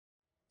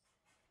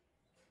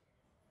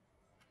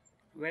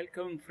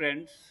Welcome,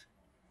 friends.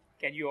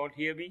 Can you all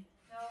hear me?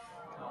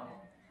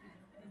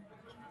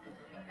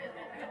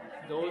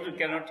 Those who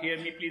cannot hear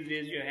me, please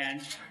raise your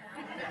hand.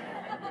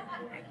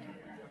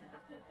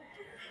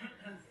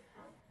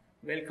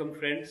 Welcome,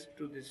 friends,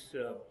 to this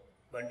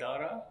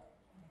Bhandara.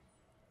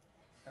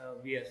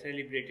 We are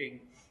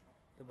celebrating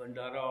the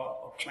Bhandara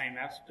of my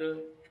master,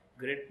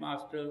 great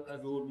master,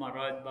 Hazur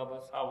Maharaj Baba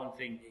Sawan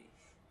Singh.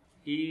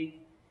 He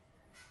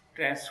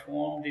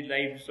transformed the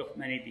lives of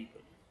many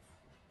people.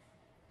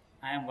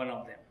 I am one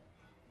of them.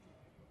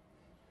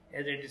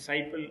 As a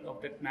disciple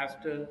of that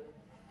master,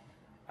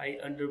 I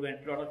underwent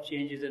a lot of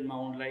changes in my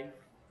own life,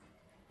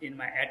 in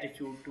my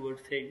attitude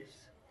towards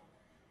things,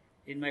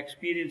 in my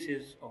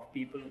experiences of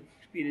people,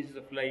 experiences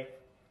of life,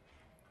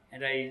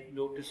 and I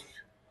noticed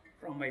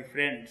from my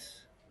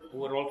friends who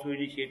were also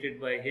initiated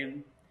by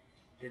him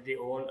that they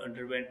all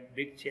underwent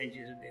big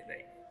changes in their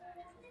life.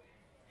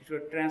 It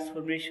was a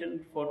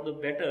transformation for the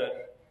better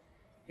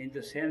in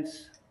the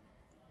sense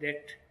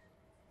that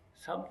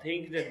some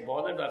things that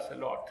bothered us a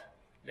lot,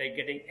 like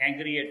getting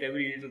angry at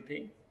every little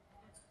thing,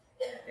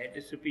 that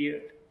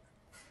disappeared.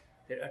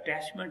 Their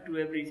attachment to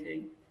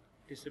everything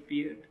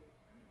disappeared.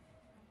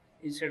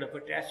 Instead of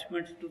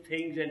attachment to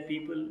things and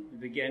people,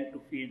 we began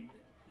to feel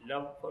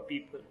love for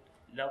people,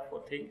 love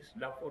for things,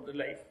 love for the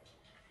life,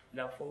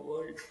 love for the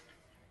world.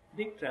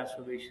 Big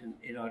transformation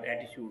in our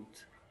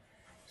attitudes.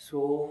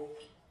 So,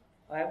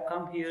 I have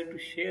come here to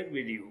share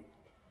with you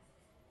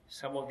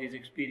some of these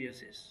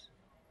experiences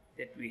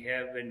that we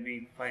have when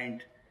we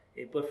find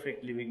a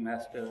perfect living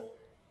master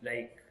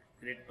like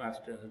great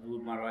master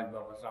Hazur Maharaj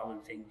Baba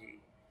Sawan Singh Ji.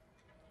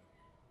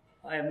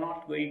 I am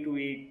not going to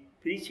be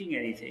preaching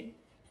anything.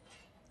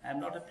 I am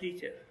not a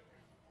preacher.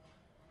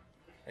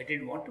 I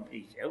didn't want to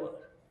preach ever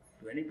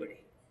to anybody.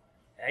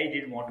 I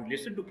didn't want to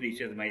listen to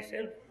preachers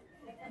myself.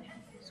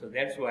 So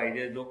that's why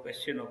there is no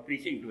question of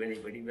preaching to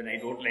anybody when I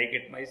don't like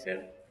it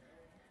myself.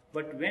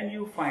 But when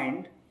you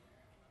find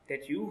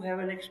that you have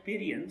an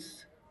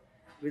experience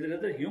with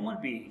another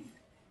human being,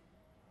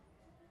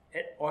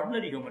 an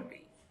ordinary human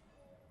being,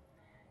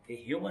 a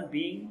human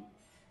being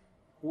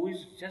who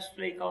is just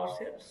like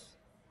ourselves,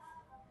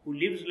 who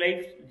lives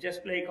life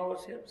just like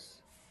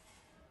ourselves,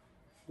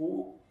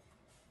 who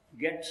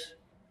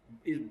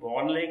is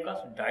born like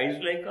us,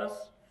 dies like us,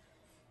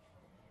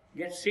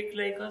 gets sick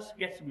like us,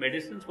 gets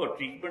medicines for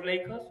treatment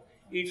like us,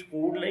 eats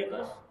food like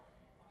us.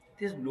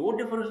 There's no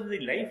difference in the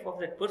life of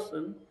that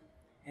person,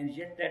 and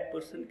yet that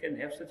person can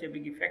have such a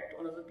big effect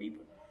on other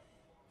people.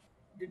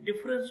 The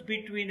difference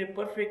between a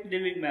perfect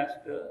living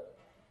master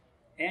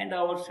and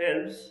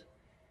ourselves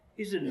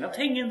is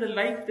nothing in the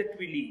life that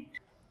we lead.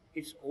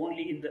 It's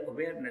only in the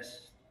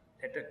awareness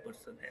that that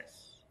person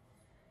has.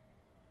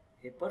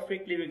 A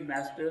perfect living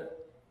master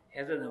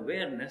has an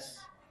awareness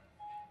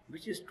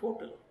which is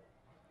total,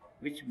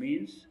 which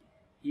means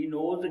he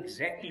knows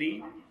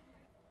exactly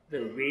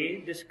the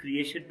way this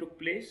creation took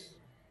place,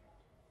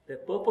 the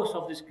purpose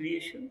of this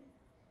creation,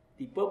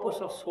 the purpose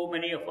of so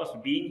many of us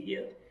being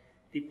here,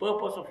 the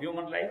purpose of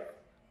human life,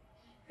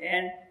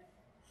 and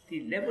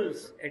the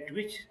levels at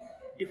which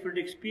different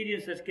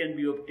experiences can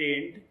be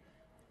obtained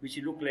which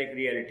look like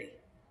reality.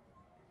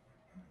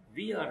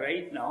 We are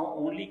right now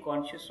only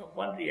conscious of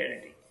one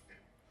reality,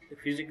 the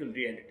physical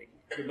reality,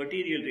 the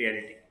material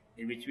reality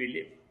in which we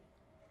live.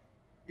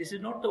 This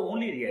is not the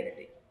only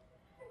reality.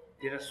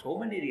 There are so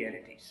many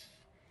realities.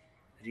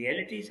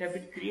 Realities have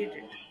been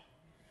created.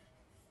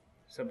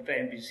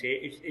 Sometimes we say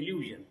it's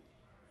illusion.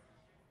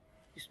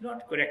 It's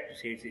not correct to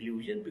say it's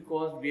illusion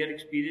because we are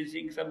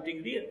experiencing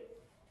something real.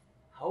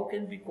 How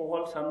can we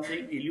call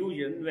something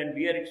illusion when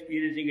we are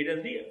experiencing it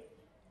as real?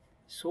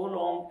 So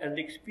long as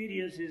the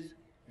experience is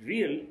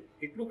real,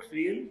 it looks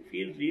real,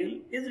 feels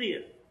real, is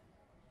real.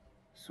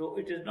 So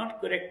it is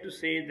not correct to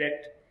say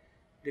that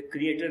the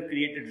Creator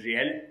created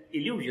real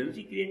illusions,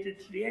 He created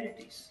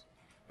realities.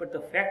 But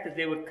the fact that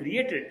they were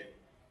created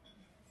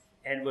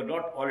and were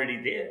not already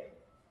there,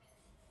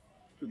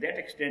 to that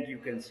extent you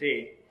can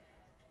say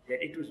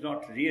that it was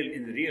not real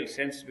in the real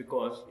sense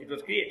because it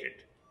was created.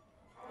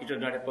 It was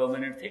not a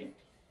permanent thing.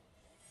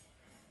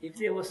 If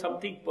there was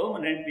something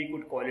permanent, we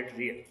could call it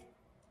real.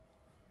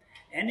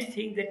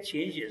 Anything that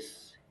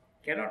changes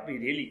cannot be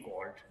really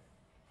called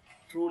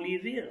truly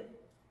real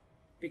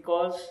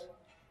because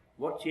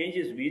what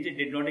changes means it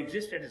did not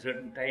exist at a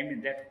certain time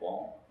in that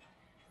form.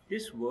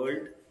 This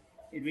world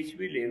in which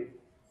we live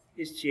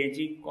is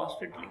changing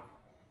constantly.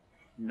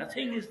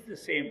 Nothing is the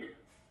same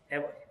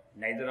ever.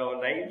 Neither our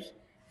lives,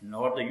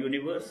 nor the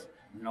universe,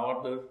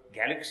 nor the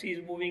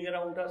galaxies moving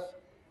around us,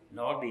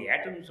 nor the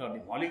atoms or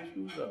the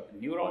molecules or the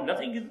neurons.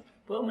 Nothing is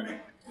permanent.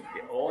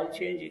 They're all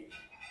changing.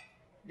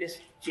 This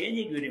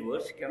changing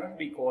universe cannot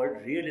be called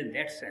real in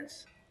that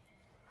sense.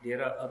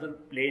 There are other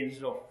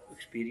planes of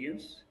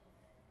experience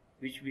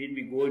which when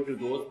we go into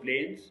those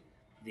planes,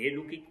 they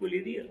look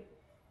equally real.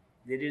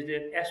 There is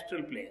the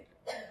astral plane.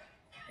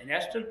 An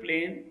astral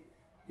plane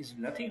is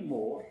nothing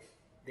more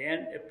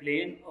than a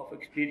plane of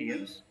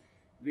experience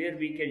where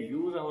we can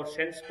use our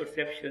sense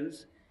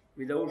perceptions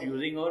without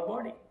using our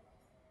body.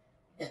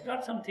 It's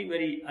not something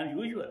very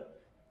unusual.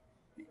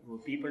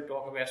 People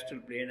talk of astral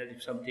plane as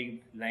if something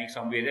lying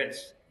somewhere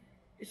else.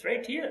 It's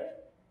right here.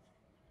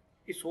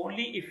 It's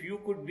only if you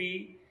could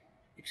be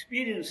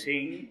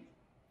experiencing,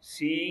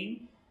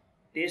 seeing,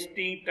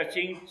 tasting,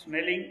 touching,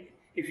 smelling,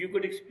 if you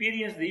could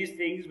experience these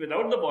things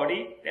without the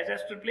body, that's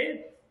astral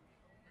plane.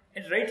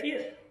 It's right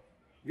here.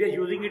 We are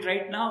using it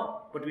right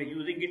now, but we are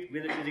using it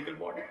with a physical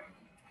body.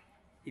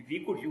 If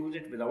we could use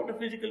it without a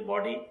physical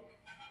body,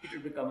 it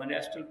will become an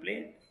astral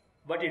plane.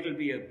 But it will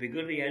be a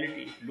bigger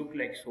reality. It will look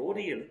like so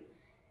real.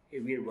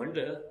 We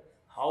wonder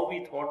how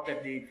we thought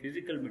that the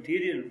physical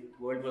material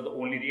world was the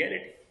only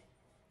reality.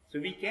 So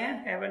we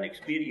can have an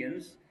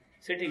experience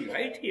sitting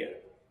right here.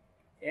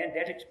 And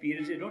that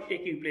experience is not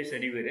taking place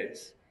anywhere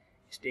else.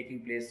 It's taking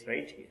place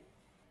right here.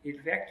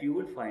 In fact, you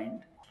will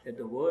find that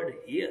the word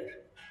here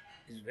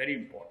is very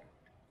important.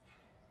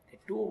 The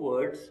two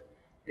words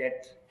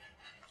that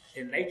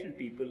enlightened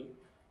people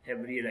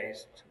have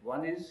realized.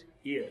 One is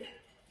here.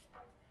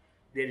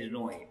 There is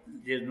no here.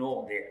 There is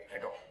no there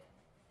at all.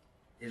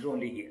 There is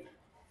only here.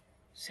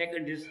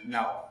 Second is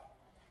now.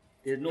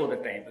 There is no other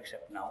time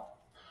except now.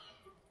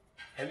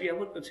 Have you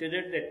ever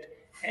considered that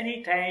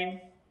any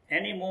time,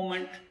 any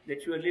moment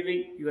that you are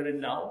living, you are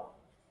in now?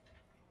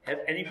 Has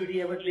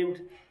anybody ever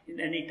lived in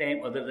any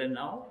time other than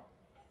now?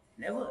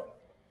 Never.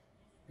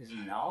 This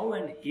now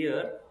and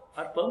here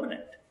are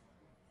permanent.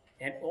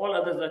 And all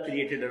others are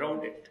created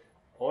around it.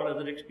 All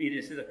other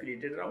experiences are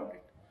created around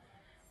it.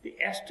 The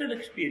astral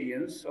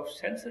experience of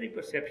sensory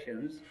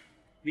perceptions,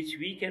 which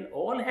we can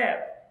all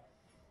have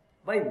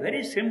by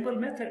very simple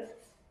method.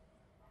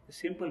 The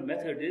simple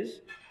method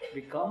is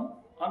become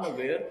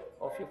unaware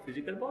of your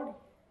physical body.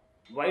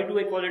 Why do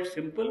I call it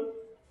simple?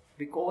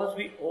 Because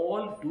we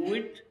all do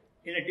it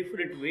in a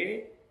different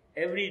way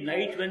every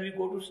night when we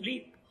go to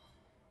sleep.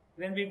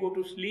 When we go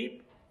to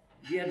sleep,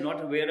 we are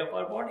not aware of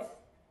our body.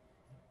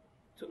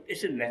 So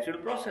it's a natural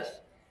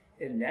process.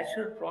 A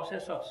natural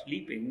process of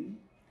sleeping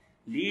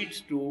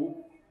leads to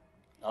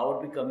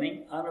our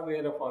becoming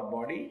unaware of our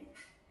body,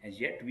 and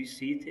yet we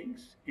see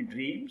things in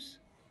dreams,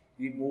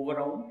 we move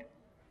around,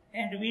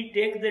 and we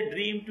take the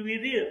dream to be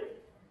real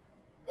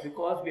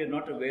because we are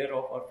not aware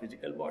of our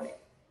physical body.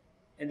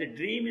 And the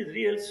dream is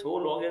real so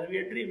long as we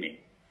are dreaming.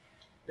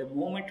 The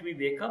moment we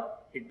wake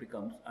up, it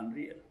becomes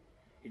unreal.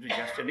 It is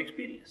just an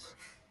experience.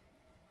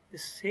 The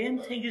same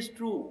thing is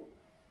true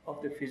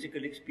of the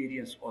physical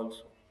experience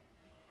also.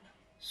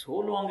 So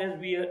long as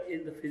we are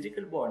in the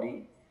physical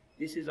body,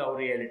 this is our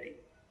reality.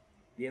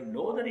 We have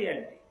no other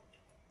reality.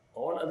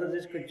 All others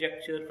is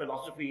conjecture,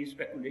 philosophy,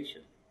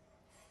 speculation.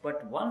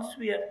 But once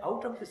we are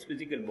out of this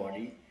physical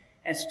body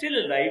and still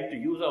alive to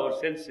use our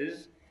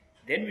senses,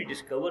 then we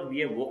discover we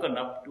have woken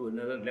up to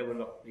another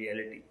level of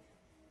reality.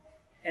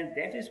 And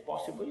that is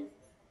possible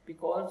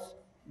because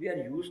we are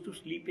used to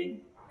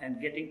sleeping and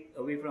getting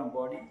away from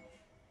body.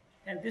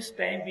 And this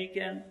time we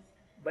can,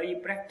 by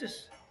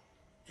practice,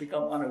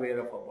 become unaware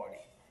of our body.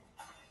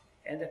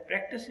 And the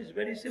practice is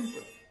very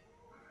simple.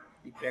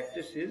 The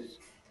practice is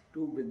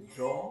to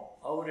withdraw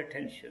our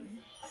attention,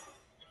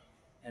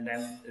 and I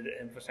am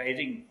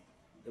emphasizing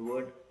the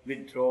word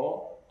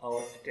withdraw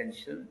our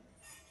attention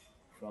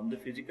from the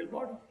physical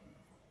body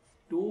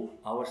to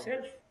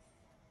ourself.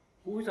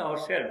 Who is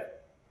ourself?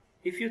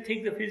 If you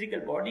think the physical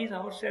body is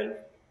ourself,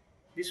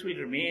 this will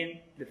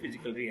remain the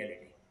physical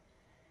reality.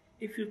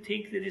 If you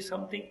think there is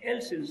something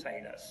else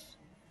inside us,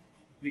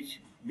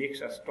 which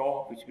makes us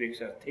talk, which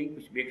makes us think,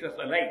 which makes us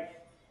alive,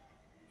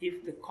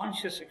 if the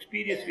conscious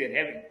experience we are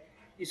having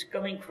is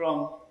coming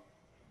from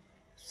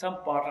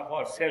some part of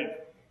ourself,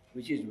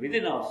 which is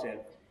within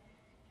ourselves,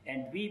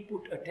 and we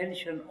put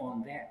attention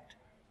on that,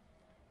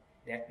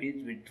 that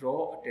means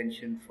withdraw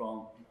attention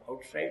from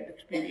outside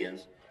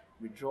experience,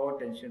 withdraw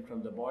attention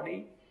from the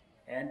body,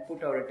 and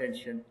put our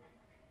attention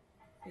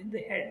in the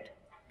head,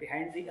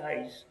 behind the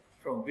eyes,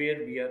 from where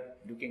we are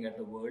looking at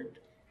the world,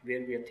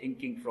 where we are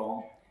thinking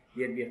from,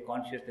 where we are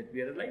conscious that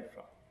we are alive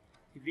from.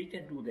 If we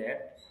can do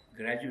that,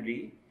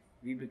 gradually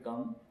we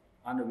become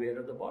unaware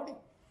of the body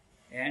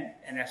and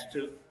an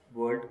astral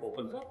world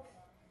opens up.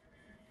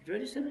 It's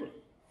very simple.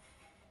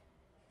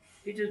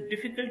 It is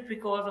difficult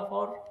because of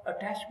our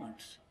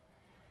attachments,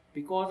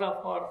 because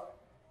of our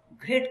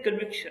great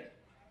conviction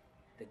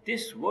that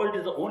this world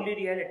is the only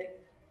reality.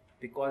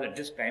 Because at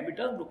this time it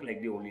does look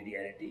like the only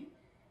reality.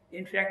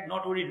 In fact,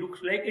 not only looks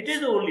like, it is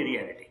the only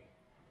reality.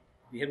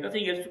 We have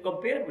nothing else to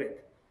compare with.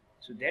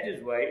 So that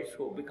is why it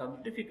so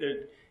becomes difficult.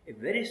 A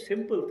very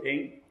simple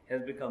thing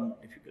has become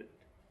difficult.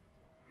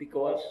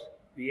 Because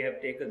we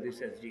have taken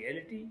this as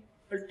reality,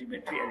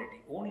 ultimate reality,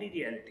 only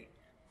reality.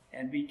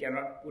 And we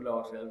cannot pull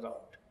ourselves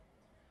out.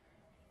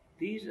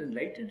 These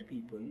enlightened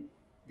people,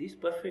 these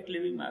perfect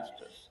living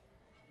masters,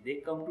 they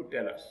come to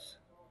tell us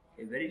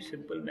a very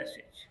simple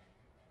message.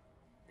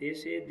 They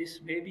say this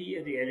may be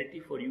a reality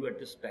for you at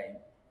this time,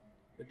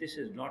 but this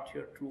is not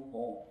your true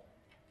home.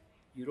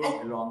 You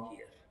don't belong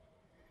here.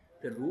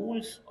 The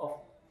rules of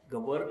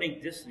governing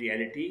this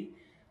reality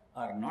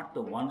are not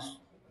the ones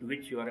to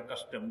which you are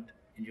accustomed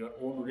in your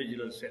own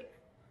original self.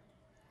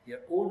 Your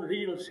own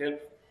original self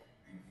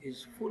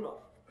is full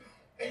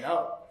of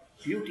love,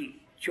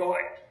 beauty, joy,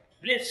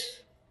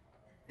 bliss.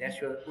 That's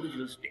your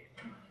original state.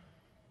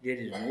 There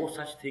is no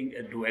such thing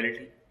as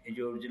duality in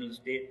your original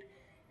state.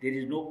 There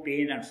is no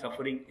pain and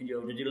suffering in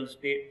your original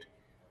state.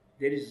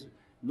 There is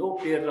no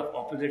pair of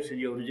opposites in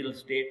your original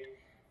state.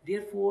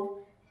 Therefore,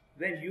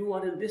 when you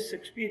are in this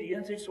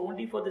experience, it's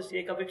only for the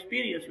sake of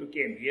experience you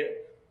came here.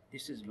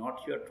 This is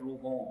not your true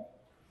home.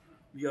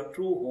 Your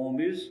true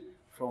home is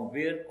from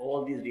where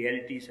all these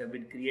realities have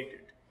been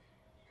created.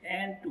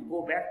 And to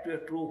go back to your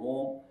true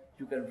home,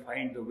 you can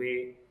find the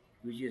way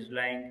which is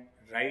lying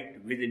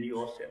right within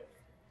yourself.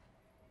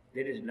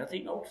 There is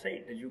nothing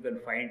outside that you can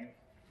find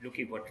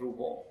looking for true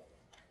home.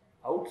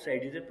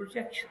 Outside is a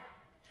projection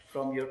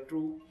from your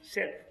true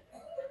self.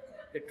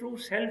 The true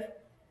self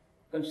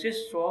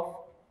consists of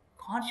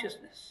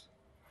consciousness.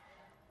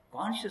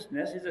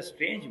 Consciousness is a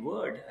strange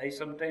word. I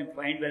sometimes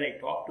find when I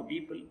talk to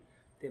people,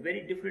 there are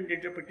very different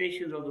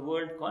interpretations of the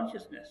word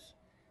consciousness.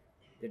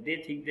 That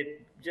they think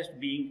that just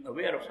being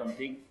aware of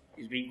something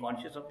is being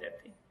conscious of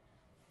that thing.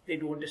 They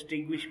don't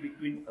distinguish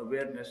between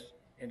awareness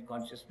and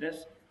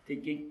consciousness,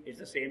 thinking it's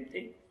the same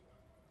thing.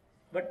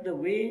 But the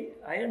way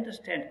I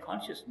understand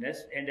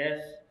consciousness, and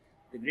as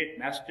the great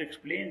master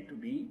explained to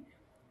me,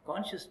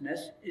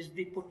 consciousness is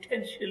the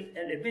potential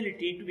and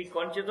ability to be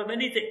conscious of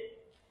anything,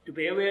 to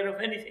be aware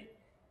of anything.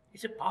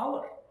 It's a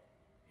power.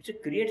 It's a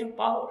creative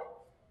power.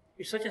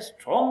 It's such a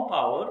strong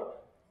power.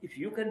 If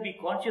you can be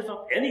conscious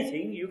of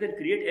anything, you can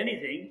create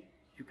anything.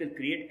 You can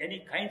create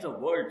any kinds of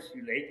worlds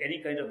you like, any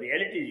kind of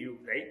realities you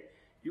like.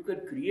 You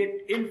can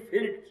create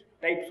infinite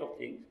types of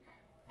things.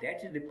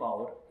 That is the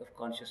power of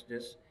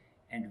consciousness,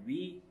 and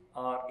we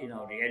are in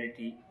our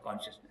reality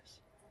consciousness.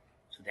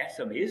 So that's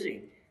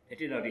amazing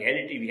that in our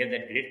reality we have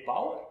that great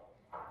power.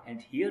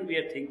 And here we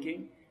are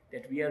thinking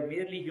that we are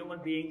merely human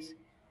beings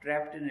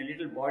trapped in a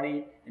little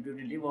body and we have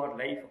to live our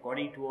life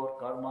according to our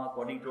karma,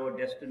 according to our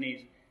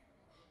destinies.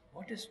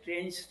 What a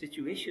strange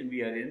situation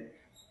we are in,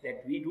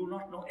 that we do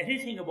not know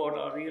anything about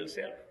our real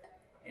self.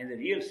 And the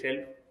real self,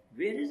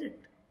 where is it?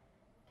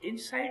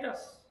 Inside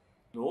us,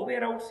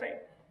 nowhere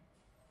outside.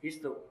 It's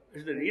the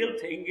real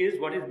thing is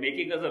what is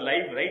making us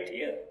alive right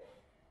here.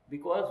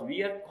 Because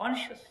we are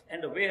conscious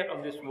and aware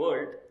of this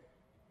world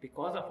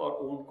because of our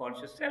own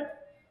conscious self.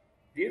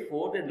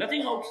 Therefore, there's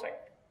nothing outside.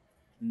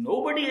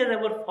 Nobody has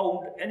ever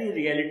found any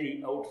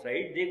reality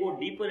outside. They go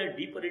deeper and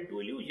deeper into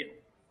illusion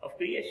of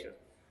creation.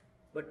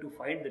 But to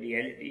find the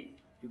reality,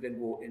 you can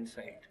go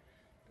inside.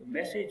 The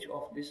message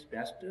of these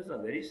masters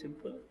are very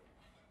simple.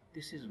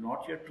 This is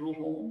not your true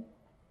home,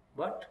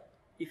 but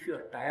if you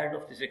are tired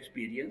of this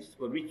experience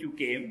for which you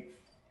came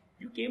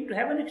to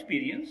have an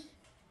experience.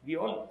 We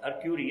all are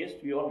curious,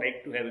 we all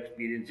like to have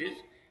experiences.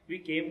 We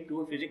came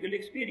to a physical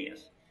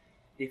experience.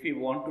 If we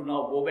want to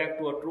now go back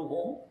to our true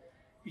home,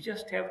 we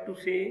just have to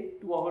say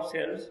to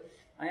ourselves,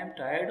 I am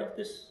tired of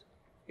this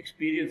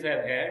experience I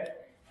have had.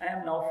 I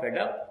am now fed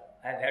up.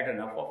 I have had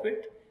enough of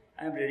it.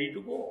 I am ready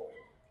to go.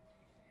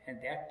 And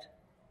that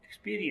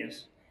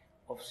experience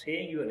of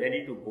saying you are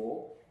ready to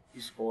go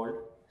is called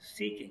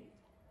seeking.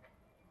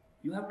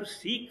 You have to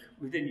seek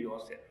within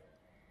yourself.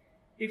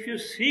 If you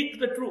seek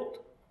the truth,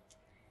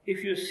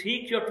 if you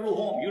seek your true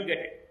home, you'll get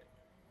it.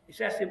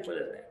 It's as simple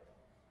as that.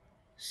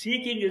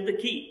 Seeking is the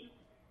key.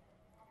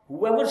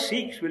 Whoever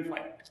seeks will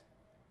find.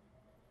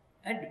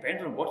 And it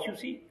depends on what you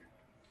seek.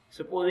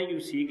 Supposing you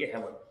seek a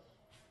heaven.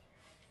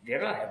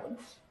 There are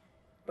heavens,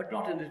 but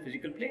not in this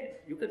physical plane.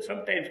 You can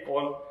sometimes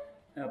call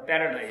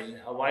paradise.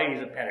 Hawaii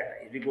is a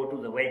paradise. We go to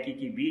the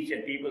Waikiki beach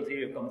and people say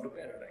we've come to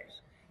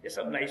paradise. There's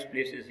some nice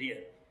places here.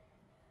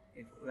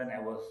 When I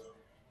was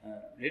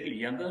a little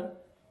younger,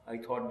 I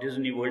thought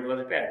Disney World was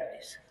a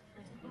paradise.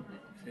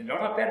 There are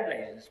a lot of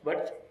paradises,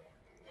 but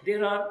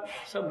there are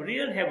some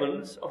real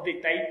heavens of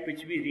the type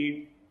which we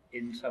read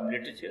in some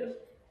literature.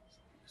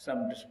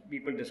 Some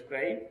people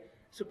describe.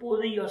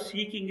 Supposing your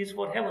seeking is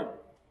for heaven,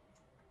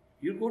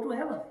 you go to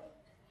heaven.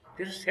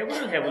 There are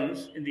several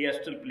heavens in the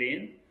astral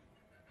plane,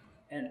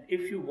 and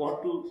if you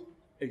want to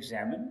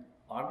examine,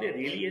 are there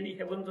really any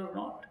heavens or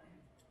not?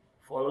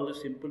 Follow the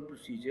simple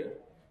procedure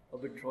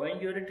of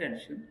withdrawing your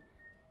attention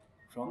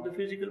from the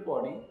physical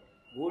body,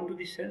 go into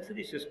the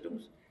sensory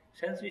systems.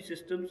 Sensory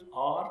systems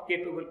are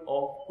capable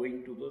of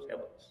going to those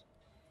heavens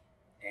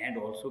and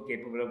also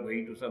capable of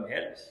going to some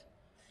hells.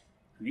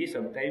 We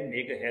sometimes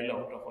make a hell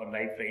out of our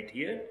life right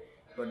here,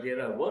 but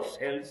there are worse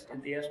hells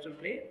in the astral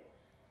plane.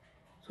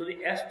 So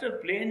the astral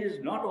plane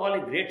is not all a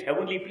great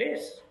heavenly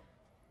place.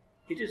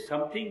 It is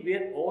something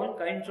where all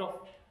kinds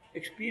of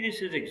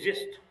experiences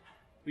exist,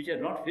 which are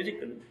not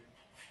physical,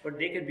 but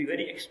they can be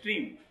very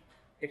extreme.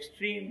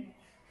 Extreme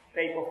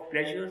type of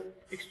pleasure,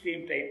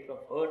 extreme type of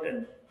hurt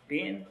and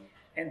pain,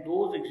 and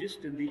those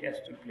exist in the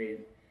astral plane.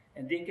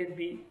 And they can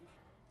be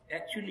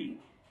actually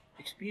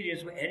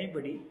experienced by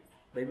anybody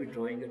by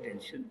withdrawing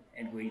attention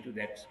and going to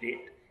that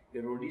state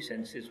where only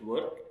senses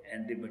work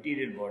and the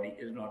material body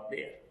is not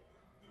there.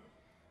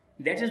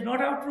 That is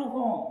not our true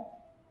home.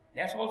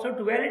 That's also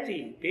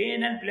duality.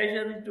 Pain and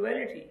pleasure is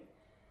duality.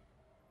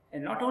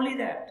 And not only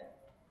that,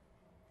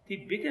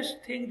 the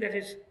biggest thing that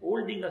is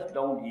holding us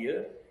down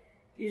here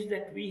is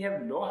that we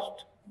have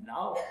lost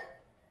now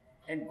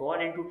and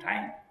gone into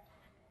time.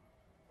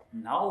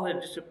 Now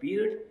has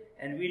disappeared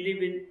and we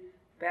live in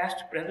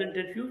past, present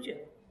and future.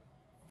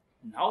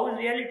 Now is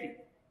reality,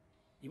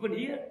 even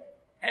here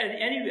and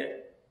anywhere.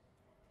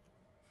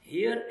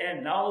 Here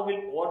and now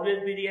will always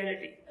be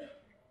reality.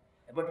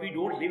 But we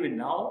don't live in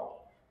now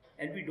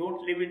and we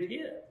don't live in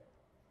here.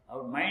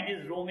 Our mind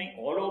is roaming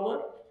all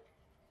over.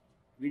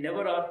 We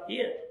never are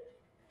here.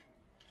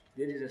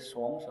 There is a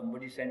song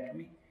somebody sent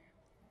me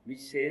which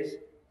says,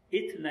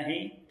 "Ith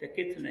nahi ta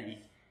kith nahi."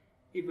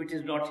 If it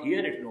is not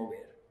here, it's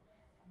nowhere.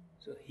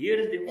 So here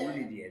is the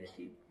only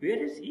reality.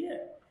 Where is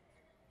here?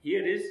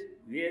 Here is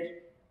where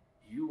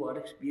you are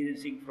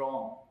experiencing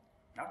from,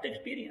 not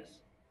experience.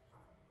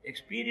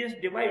 Experience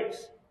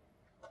divides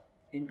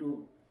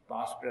into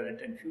past,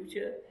 present and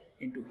future,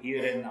 into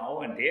here and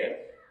now and there.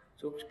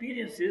 So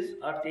experiences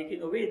are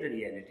taking away the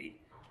reality.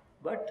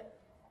 But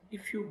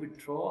if you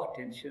withdraw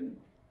attention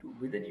to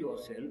within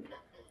yourself,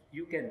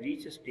 you can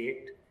reach a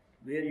state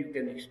where you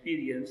can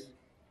experience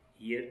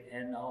here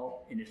and now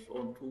in its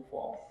own true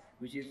form,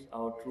 which is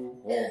our true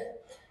home.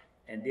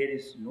 And there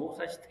is no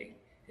such thing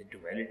as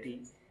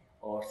duality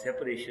or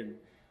separation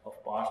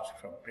of past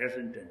from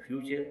present and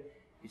future.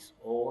 It's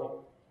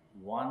all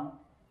one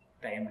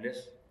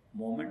timeless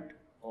moment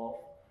of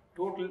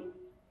total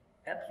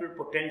absolute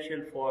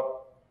potential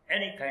for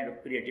any kind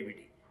of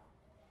creativity,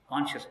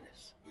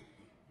 consciousness.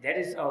 That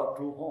is our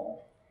true home.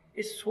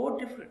 It's so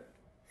different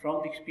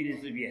from the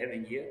experiences we are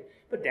having here,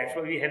 but that's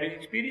why we are having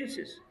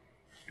experiences,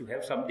 to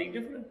have something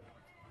different.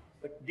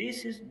 But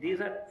these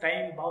are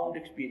time-bound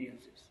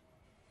experiences.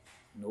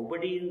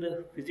 Nobody in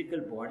the physical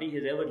body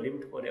has ever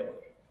lived forever.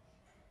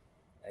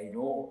 I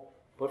know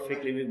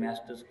perfect living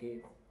masters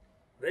came,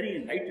 very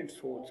enlightened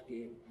souls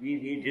came. We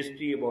read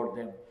history about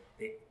them.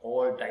 They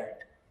all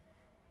died.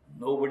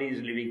 Nobody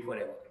is living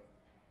forever.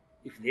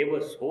 If they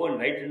were so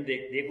enlightened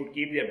they could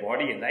keep their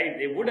body alive,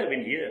 they would have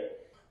been here.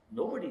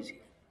 Nobody is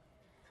here.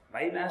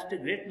 My master,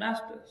 great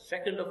master,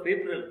 2nd of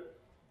April,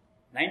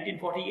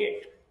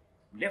 1948,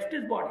 left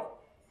his body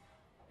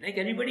like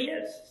anybody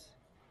else.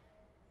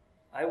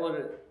 I was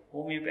a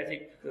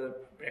homeopathic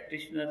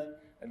practitioner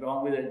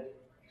along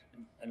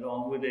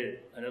with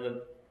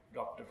another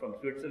doctor from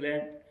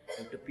Switzerland,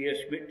 Dr. Pierre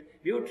Schmidt.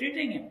 We were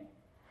treating him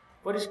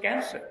for his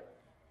cancer.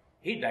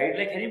 He died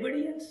like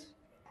anybody else.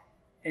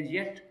 And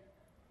yet,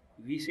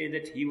 we say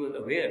that he was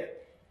aware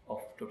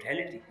of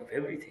totality, of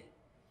everything.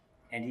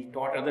 And he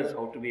taught others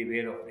how to be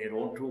aware of their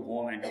own true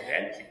home and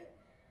totality.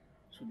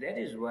 So that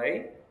is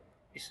why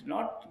it's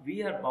not,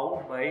 we are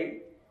bound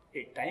by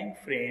a time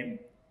frame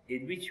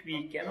in which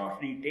we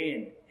cannot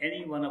retain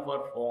any one of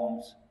our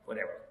forms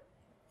forever.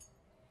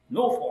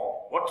 No form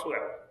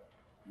whatsoever,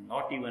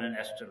 not even an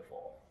astral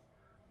form.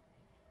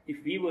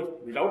 If we were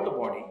without the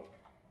body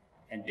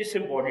and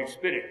disembodied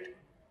spirit,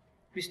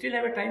 we still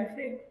have a time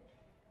frame.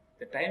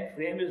 The time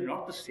frame is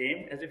not the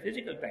same as a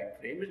physical time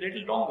frame, it's a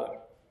little longer.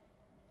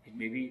 It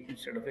may be,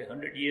 instead of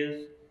 100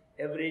 years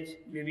average,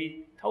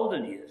 maybe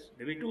 1,000 years,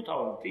 maybe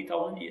 2,000,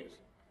 3,000 years.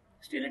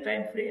 Still a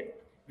time frame.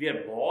 We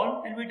are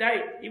born and we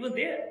die, even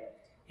there.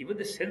 Even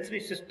the sensory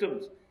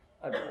systems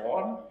are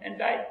born and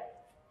die.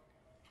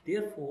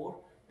 Therefore,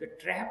 the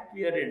trap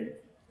we are in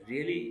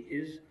really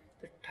is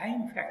the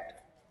time factor.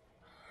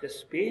 The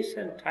space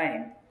and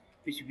time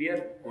which we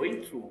are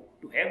going through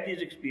to have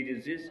these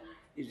experiences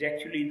is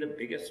actually the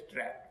biggest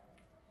trap.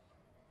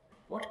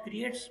 What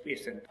creates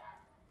space and time?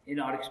 In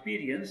our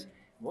experience,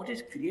 what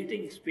is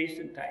creating space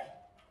and time?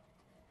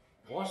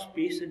 Was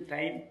space and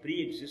time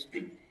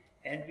pre-existing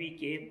and we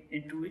came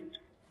into it?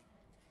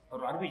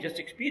 Or are we just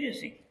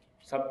experiencing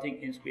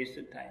something in space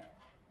and time?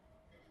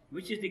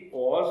 Which is the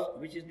cause,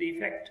 which is the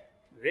effect?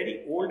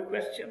 Very old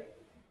question.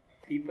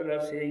 People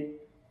are saying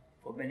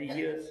for many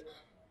years,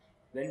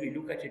 when we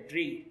look at a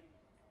tree,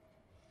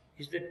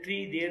 is the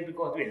tree there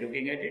because we are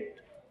looking at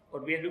it? Or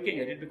we are looking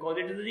at it because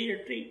it is a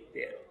real tree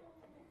there?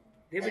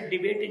 They've been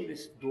debating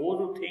this. Those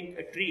who think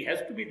a tree has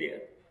to be there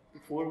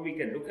before we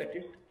can look at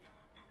it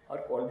are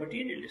called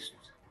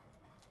materialists.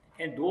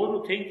 And those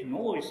who think,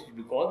 no, it's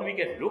because we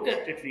can look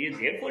at the tree and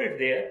therefore it's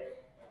there,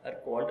 are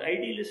called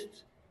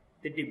idealists.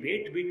 The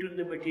debate between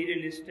the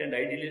materialist and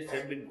idealist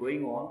has been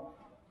going on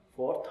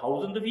for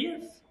thousands of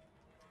years.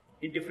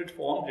 In different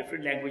forms,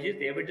 different languages,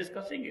 they have been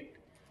discussing it.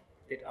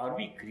 That are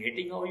we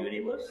creating our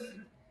universe?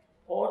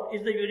 Or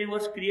is the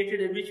universe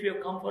created in which we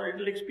have come for a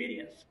little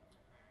experience?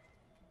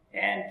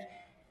 And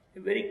a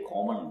very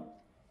common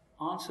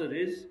answer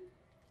is,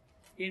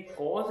 in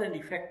cause and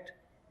effect,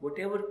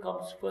 whatever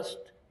comes first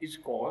is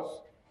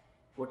cause,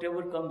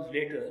 whatever comes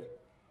later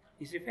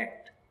is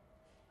effect.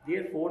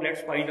 Therefore,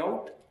 let's find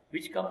out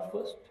which comes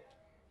first.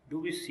 Do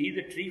we see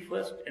the tree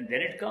first and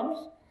then it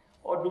comes?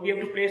 Or do we have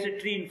to place a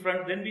tree in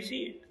front, then we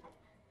see it?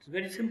 It's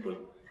very simple.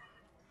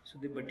 So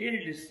the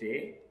materialists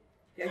say,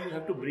 yeah, you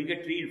have to bring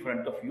a tree in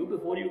front of you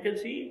before you can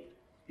see it.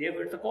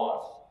 Therefore, it's the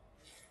cause.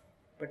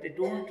 But they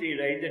don't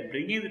realize that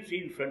bringing the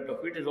tree in front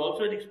of it is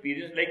also an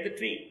experience like the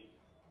tree.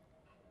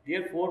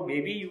 Therefore,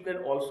 maybe you can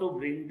also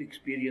bring the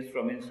experience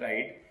from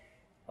inside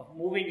of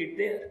moving it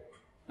there.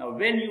 Now,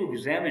 when you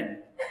examine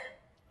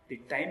the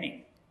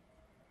timing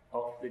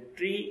of the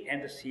tree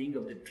and the seeing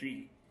of the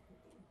tree,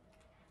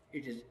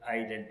 it is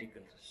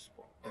identical,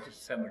 it is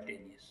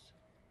simultaneous.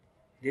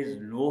 There is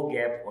no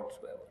gap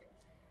whatsoever.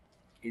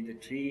 In the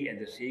tree and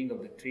the seeing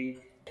of the tree,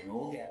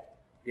 no gap.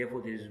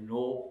 Therefore, there is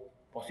no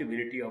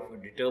possibility of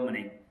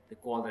determining the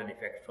cause and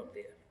effect from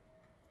there.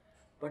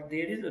 But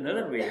there is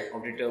another way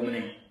of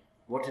determining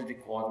what is the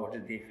cause, what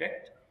is the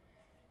effect,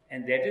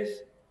 and that is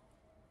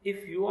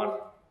if you are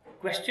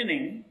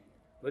questioning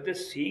whether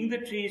seeing the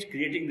tree is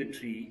creating the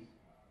tree,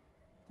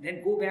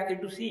 then go back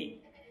into seeing.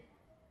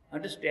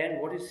 Understand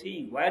what is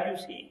seeing, why are you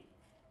seeing?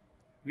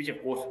 Which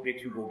of course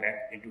makes you go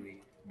back into the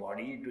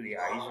body, into the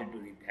eyes, into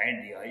the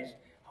behind the eyes.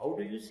 How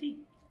do you see?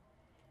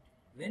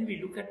 When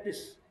we look at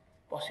this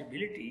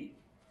possibility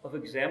of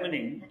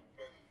examining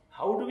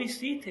how do we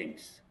see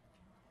things,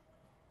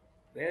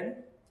 well,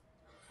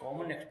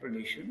 common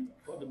explanation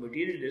for the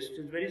materialist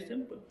is very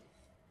simple.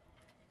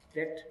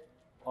 That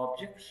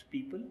objects,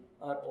 people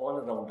are all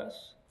around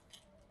us.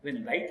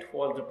 When light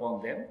falls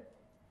upon them,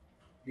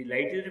 the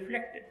light is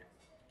reflected.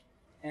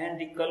 And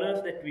the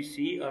colors that we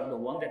see are the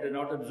ones that are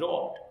not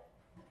absorbed.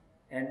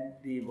 And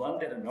the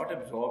ones that are not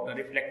absorbed are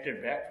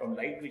reflected back from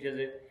light, which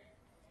is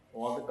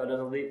all the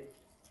colors of the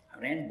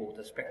rainbow,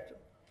 the spectrum.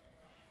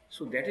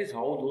 So that is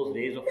how those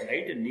rays of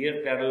light and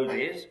near parallel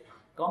rays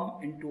come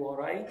into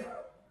our eye,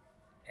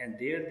 and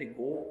there they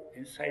go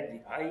inside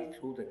the eye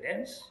through the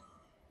lens,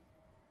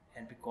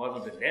 and because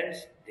of the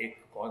lens they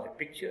cause a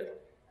picture.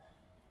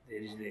 There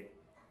is the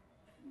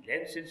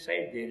lens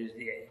inside, there is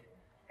the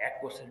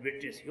aqueous and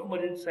vitreous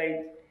humor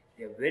inside.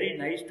 They are very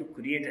nice to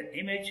create an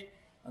image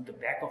on the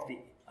back of the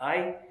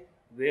eye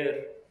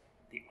where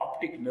the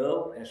optic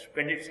nerve has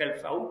spread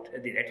itself out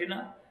at the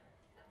retina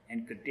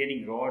and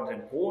containing rods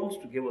and cones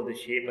to give us the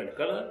shape and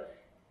color,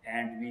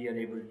 and we are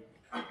able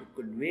to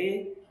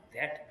convey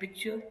that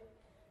picture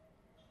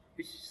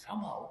which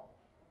somehow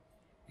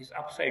is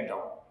upside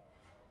down.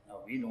 Now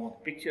we know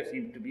the picture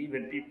seems to be,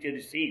 when picture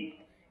is seen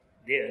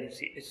there,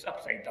 it's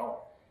upside down,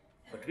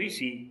 but we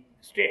see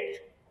straight.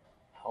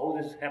 How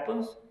this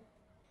happens?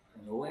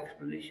 No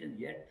explanation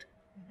yet.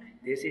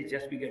 They say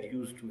just we get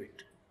used to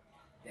it.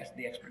 That's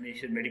the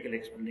explanation, medical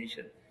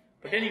explanation.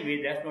 But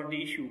anyway, that's not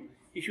the issue.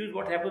 Issue is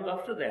what happens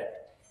after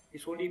that.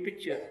 It's only a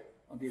picture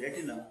on the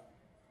retina.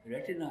 The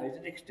retina is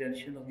an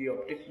extension of the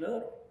optic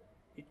nerve.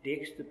 It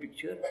takes the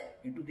picture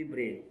into the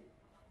brain.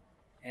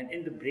 And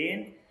in the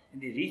brain, in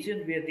the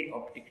region where the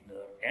optic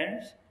nerve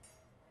ends,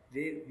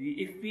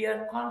 if we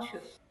are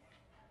conscious,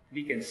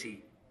 we can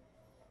see.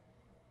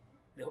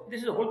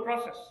 This is the whole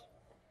process.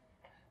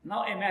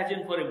 Now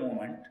imagine for a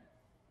moment,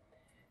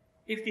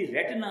 if the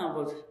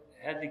retina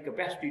had the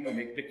capacity to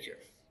make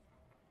pictures.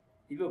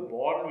 You were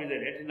born with a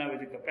retina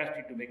with the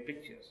capacity to make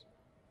pictures.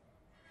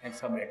 And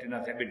some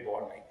retinas have been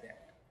born like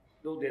that.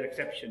 Though they're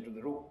exception to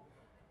the rule.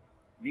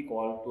 We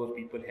call those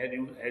people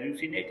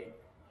hallucinating.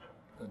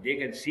 Because they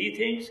can see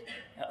things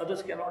and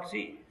others cannot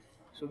see.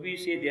 So we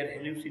say they are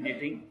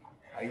hallucinating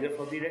either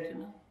from the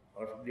retina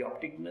or from the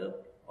optic nerve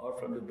or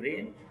from the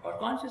brain or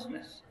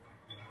consciousness.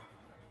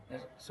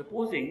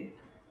 Supposing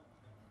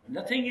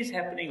nothing is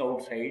happening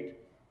outside,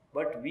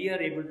 but we are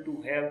able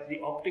to have the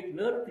optic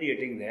nerve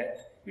creating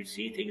that, we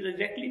see things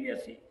exactly we are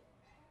seeing.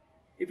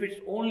 If it's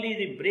only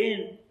the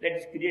brain that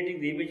is creating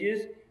the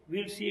images,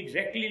 we'll see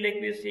exactly like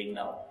we are seeing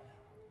now.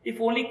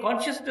 If only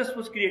consciousness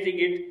was creating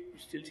it, we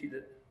still see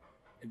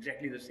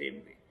exactly the same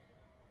way.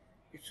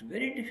 It's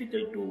very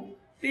difficult to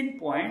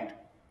pinpoint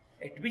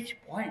at which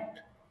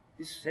point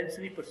this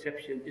sensory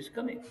perception is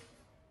coming.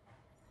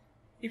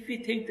 If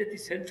we think that the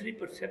sensory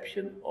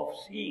perception of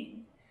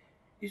seeing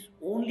is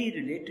only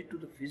related to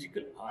the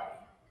physical eye,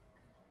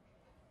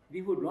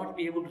 we would not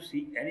be able to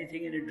see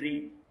anything in a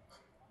dream,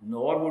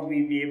 nor would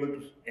we be able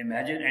to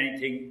imagine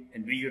anything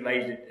and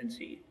visualize it and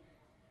see it.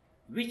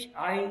 Which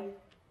eye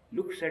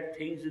looks at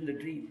things in the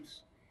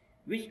dreams?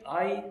 Which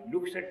eye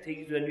looks at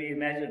things when we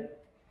imagine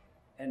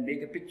and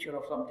make a picture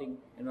of something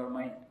in our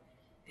mind?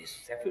 This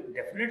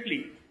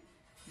definitely,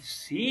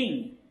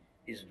 seeing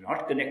is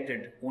not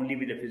connected only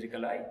with the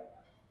physical eye.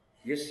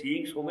 We are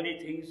seeing so many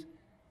things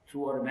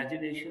through our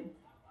imagination,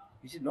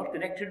 which is not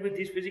connected with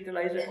these physical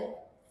eyes at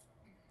all.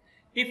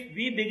 If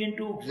we begin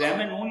to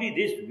examine only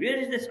this, where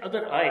is this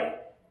other eye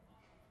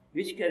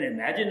which can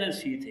imagine and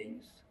see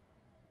things?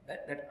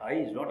 That eye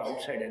is not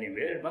outside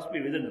anywhere, it must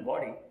be within the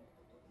body.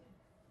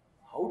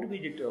 How do we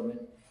determine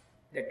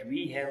that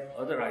we have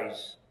other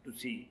eyes to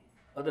see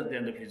other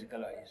than the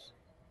physical eyes?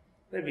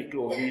 Well, we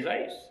close these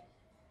eyes.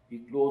 We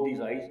close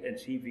these eyes and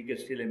see if we can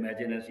still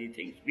imagine and see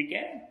things. We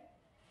can.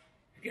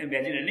 We can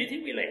imagine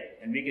anything we like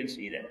and we can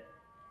see them.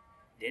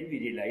 Then we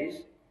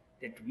realize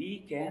that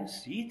we can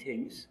see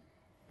things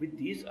with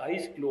these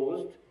eyes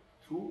closed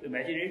through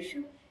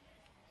imagination.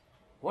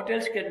 What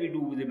else can we do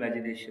with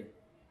imagination?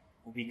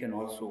 We can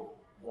also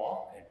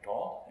walk and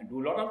talk and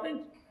do a lot of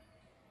things.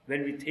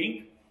 When we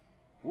think,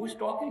 who is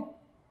talking?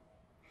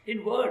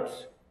 In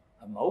words.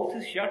 Our mouth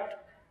is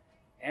shut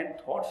and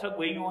thoughts are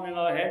going on in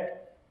our head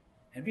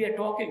and we are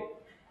talking.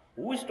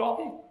 Who is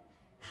talking?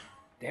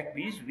 That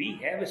means we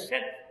have a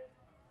self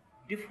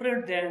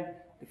different than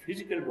the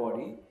physical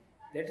body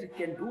that it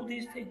can do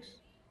these things.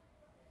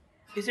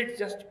 Is it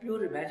just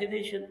pure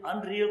imagination,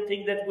 unreal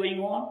thing that's going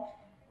on,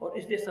 or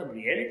is there some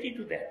reality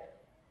to that?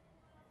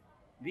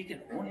 We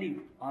can only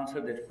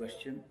answer that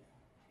question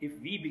if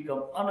we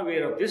become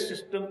unaware of this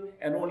system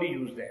and only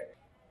use that.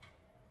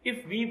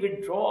 If we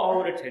withdraw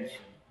our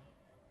attention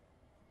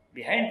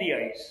behind the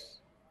eyes,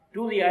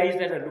 to the eyes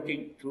that are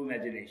looking through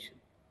imagination,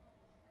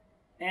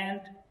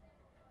 and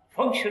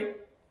function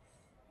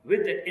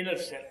with that inner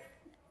self,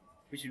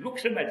 which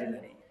looks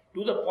imaginary,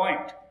 to the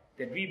point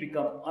that we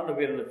become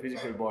unaware of the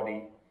physical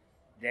body,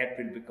 that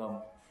will become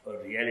a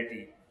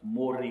reality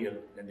more real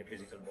than the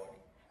physical body,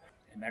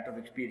 a matter of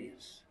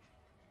experience.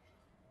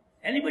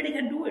 Anybody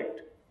can do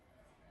it.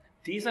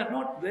 These are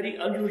not very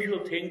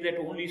unusual things that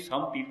only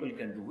some people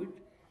can do it.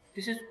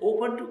 This is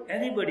open to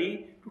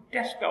anybody to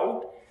test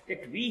out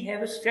that we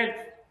have a self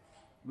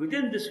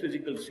within this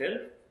physical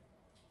self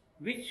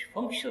which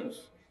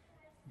functions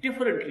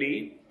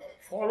differently,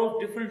 follows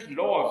different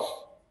laws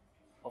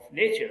of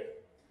nature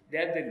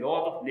than the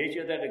laws of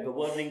nature that are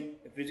governing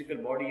the physical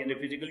body and the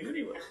physical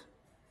universe.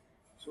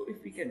 So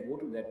if we can go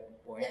to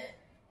that point,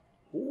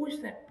 who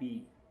is that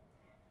being?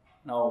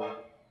 Now,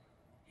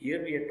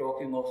 here we are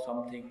talking of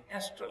something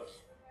astral,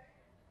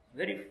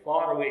 very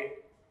far away.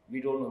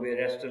 We don't know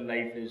where astral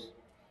life is.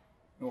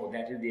 No,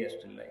 that is the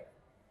astral life.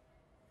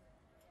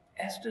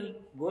 Astral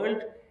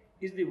world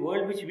is the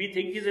world which we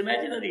think is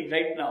imaginary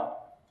right now.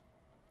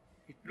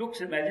 It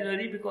looks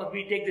imaginary because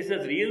we take this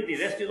as real, the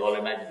rest is all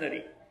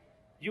imaginary.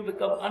 You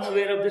become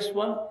unaware of this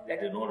one,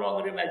 that is no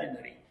longer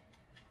imaginary.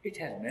 It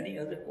has many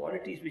other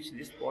qualities which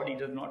this body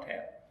does not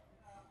have.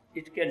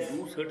 It can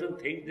do certain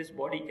things this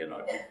body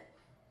cannot do.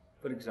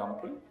 For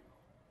example,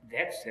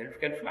 that self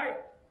can fly.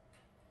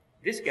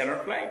 This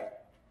cannot fly.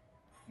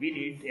 We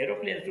need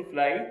aeroplanes to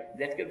fly,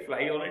 that can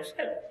fly on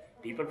itself.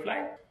 People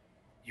fly.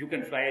 You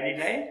can fly any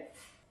time.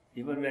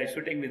 Even when you're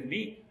sitting with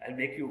me, I'll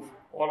make you,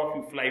 all of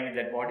you fly with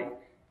that body.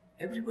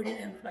 Everybody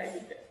can fly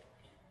with that.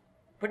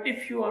 But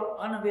if you are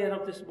unaware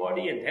of this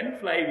body and then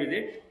fly with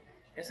it,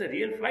 as a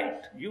real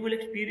flight, you will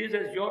experience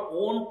as your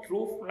own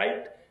true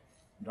flight,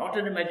 not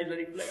an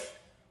imaginary flight.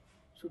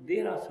 So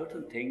there are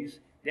certain things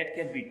that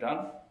can be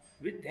done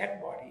with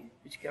that body,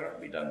 which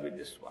cannot be done with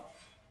this one.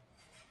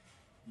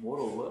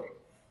 Moreover,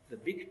 the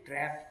big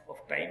trap of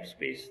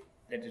time-space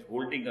that is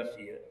holding us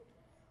here,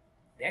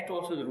 that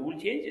also the rule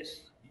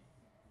changes.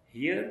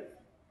 Here,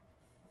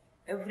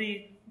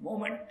 every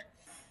moment,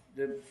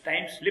 the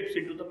time slips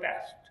into the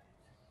past.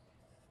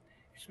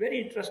 It's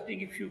very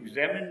interesting if you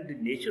examine the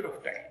nature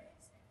of time,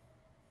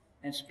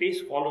 and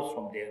space follows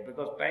from there,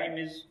 because time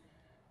is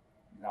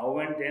now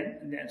and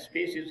then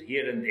space is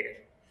here and there,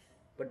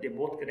 but they're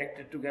both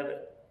connected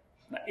together.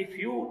 Now, if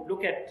you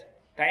look at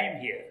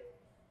time here,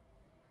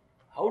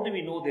 how do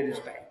we know there is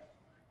time?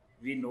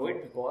 We know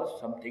it because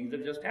some things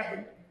have just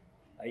happened.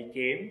 I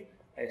came,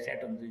 I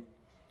sat on the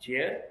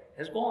chair,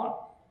 has gone.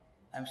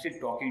 I'm still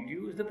talking to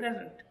you, is the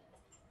present.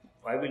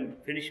 I will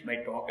finish my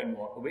talk and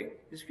walk away,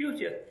 is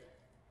future.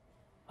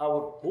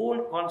 Our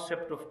whole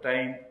concept of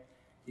time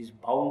is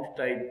bound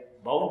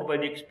by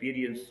the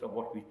experience of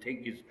what we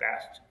think is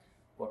past,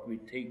 what we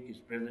think is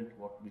present,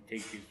 what we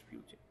think is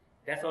future.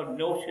 That's our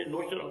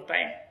notion of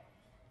time.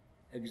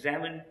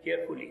 Examine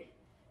carefully.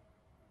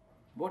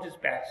 What is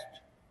past?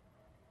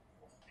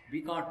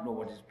 We can't know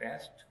what is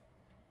past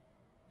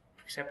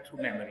except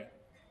through memory.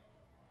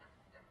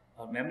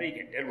 Our memory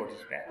can tell what is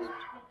past.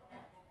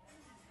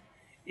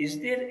 Is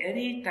there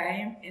any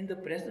time in the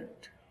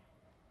present?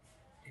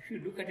 If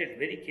you look at it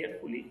very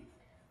carefully,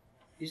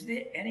 is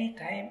there any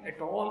time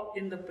at all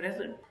in the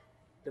present?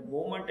 The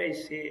moment I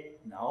say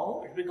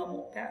now, it becomes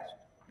past.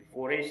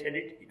 Before I said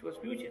it, it was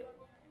future.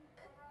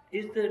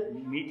 Is the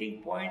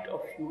meeting point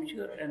of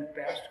future and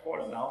past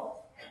called now?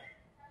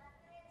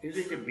 Is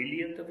it a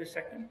billionth of a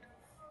second?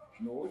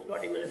 No, it's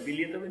not even a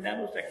billionth of a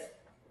nanosecond.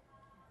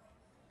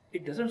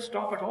 It doesn't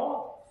stop at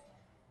all.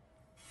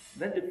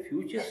 When the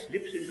future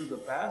slips into the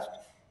past,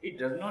 it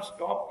does not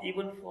stop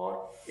even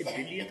for a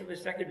billionth of a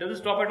second. It doesn't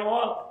stop at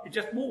all. It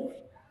just moves.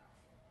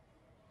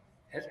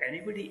 Has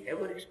anybody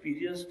ever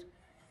experienced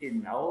a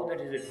now that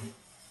is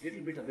a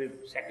little bit of a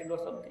second or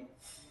something?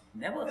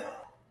 Never.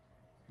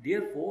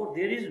 Therefore,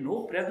 there is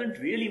no present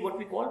really what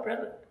we call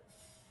present.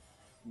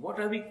 What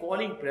are we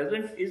calling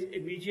present is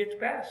immediate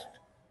past.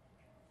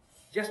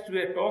 Just we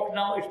are talk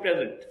now, it's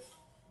present.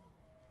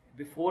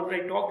 Before I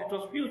talked, it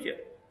was future.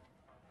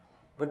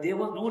 But there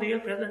was no real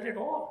present at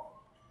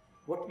all.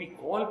 What we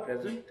call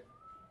present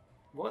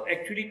was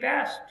actually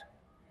past.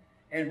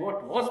 And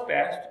what was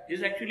past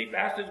is actually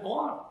past is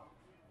gone.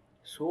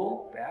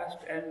 So past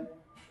and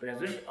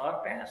present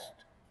are past.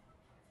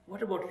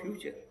 What about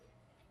future?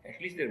 At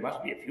least there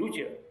must be a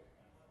future.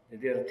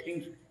 There are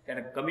things that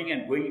are coming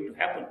and going to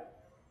happen.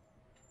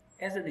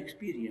 As an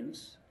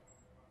experience,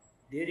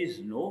 there is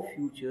no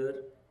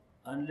future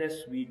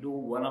unless we do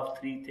one of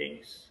three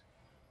things.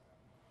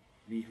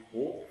 We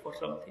hope for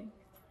something,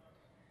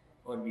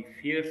 or we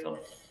fear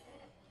something,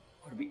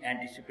 or we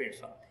anticipate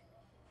something.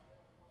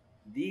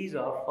 These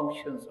are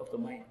functions of the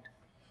mind.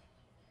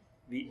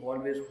 We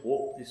always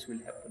hope this will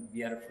happen.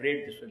 We are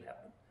afraid this will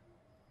happen.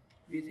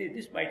 We say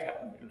this might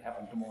happen, it will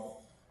happen tomorrow.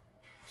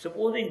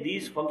 Supposing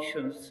these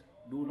functions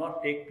do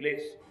not take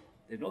place,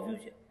 there is no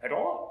future at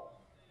all.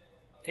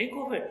 Think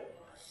of it.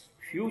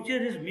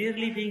 Future is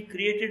merely being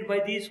created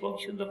by these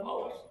functions of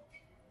ours.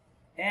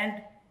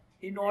 And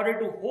in order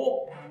to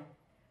hope,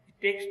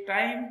 it takes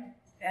time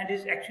and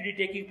is actually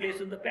taking place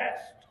in the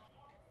past.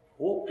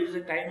 Hope is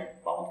a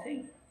time-bound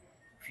thing.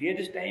 Fear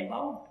is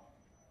time-bound.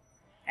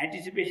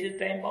 Anticipation is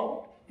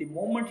time-bound. The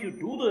moment you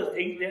do those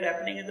things, they are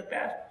happening in the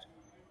past.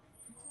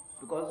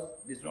 Because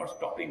this is not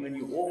stopping when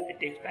you hope, it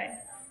takes time.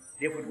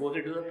 Therefore, it goes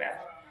into the past.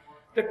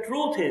 The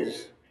truth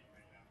is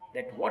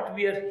that what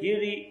we are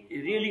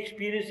really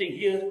experiencing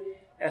here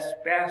as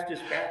past is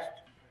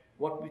past.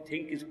 What we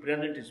think is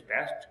present is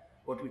past.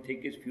 What we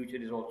think is future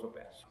is also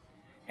past.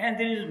 And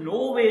there is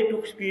no way to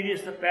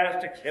experience the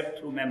past except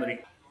through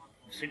memory.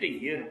 Sitting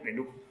here, it may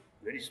look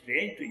very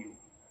strange to you.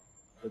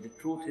 But the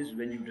truth is,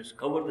 when you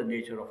discover the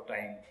nature of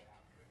time,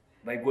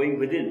 by going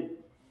within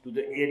to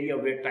the area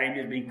where time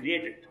is being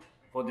created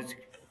for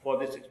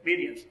this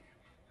experience,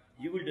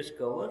 you will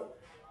discover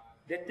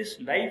that this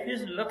life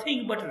is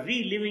nothing but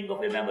reliving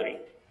of a memory.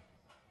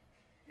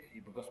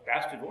 Because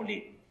past is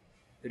only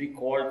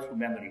recalled through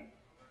memory.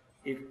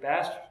 If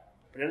past,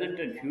 present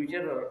and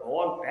future are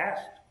all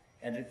past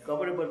and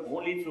recoverable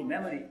only through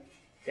memory,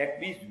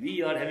 that means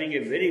we are having a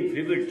very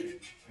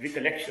vivid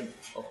recollection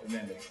of the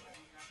memory.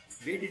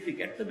 Where did we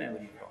get the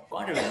memory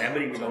from? Can't have a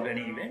memory without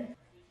any event.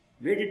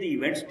 Where did the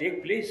events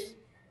take place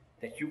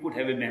that you could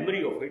have a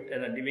memory of it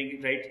and are living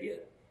it right here?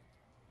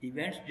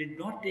 Events did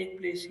not take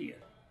place here.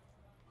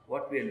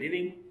 What we are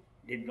living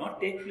did not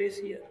take place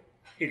here.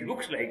 It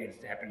looks like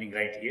it's happening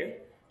right here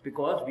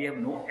because we have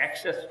no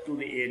access to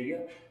the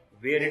area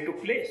where it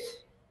took place.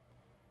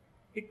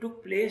 It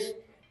took place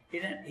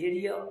in an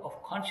area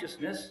of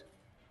consciousness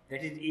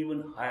that is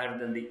even higher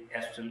than the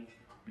astral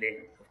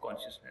plane of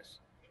consciousness.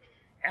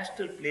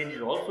 Astral plane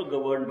is also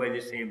governed by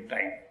the same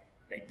time,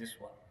 like this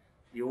one.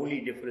 The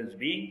only difference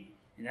being,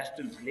 in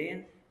astral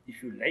plane,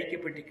 if you like a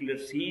particular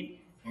scene,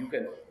 you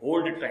can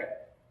hold a time.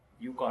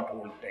 You can't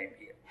hold time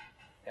here.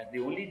 That's the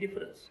only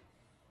difference.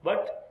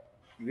 But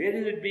where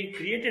is it being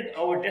created?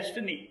 Our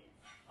destiny,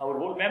 our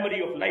whole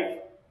memory of life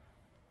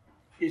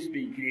is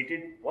being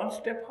created one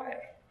step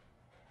higher.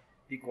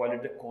 We call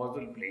it the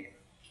causal plane.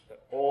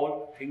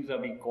 All things are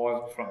being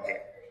caused from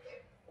there.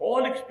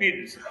 All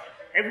experiences,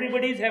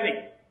 everybody is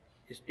having,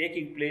 is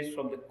taking place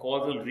from the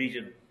causal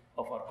region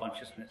of our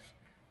consciousness.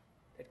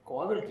 That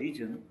causal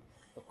region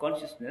of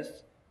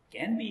consciousness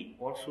can be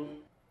also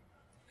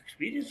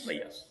experienced by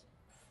us.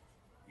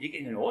 We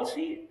can all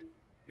see it.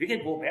 We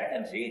can go back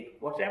and see it,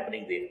 what's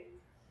happening there.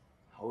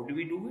 How do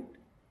we do it?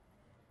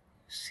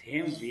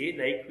 Same way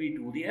like we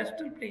do the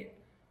astral plane.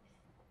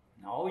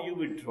 Now you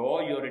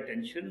withdraw your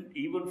attention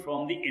even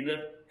from the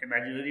inner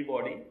imaginary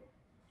body,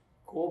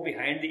 go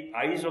behind the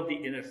eyes of the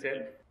inner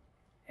self,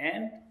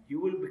 and you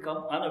will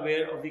become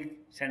unaware of the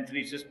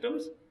sensory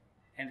systems,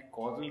 and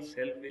causal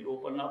self will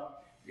open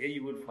up, where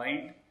you will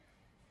find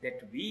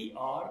that we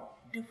are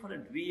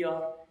different. We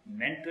are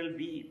mental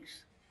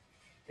beings,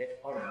 that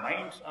our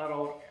minds are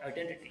our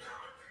identity,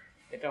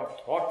 that our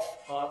thoughts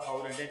are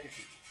our identity.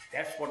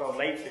 That's what our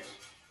life is.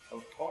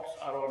 Our thoughts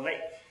are our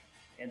life,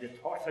 and the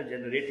thoughts are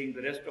generating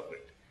the rest of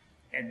it.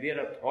 And where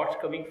are thoughts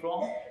coming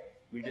from?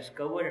 We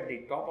discover at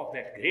the top of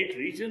that great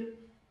region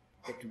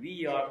that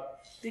we are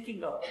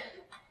picking up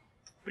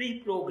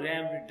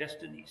pre-programmed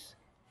destinies,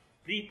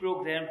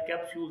 pre-programmed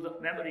capsules of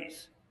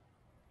memories,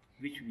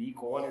 which we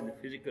call in the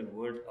physical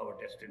world our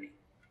destiny.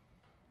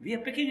 We are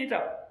picking it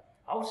up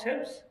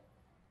ourselves.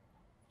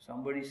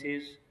 Somebody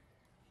says,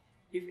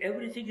 if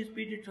everything is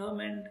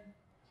predetermined,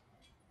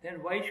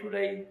 then why should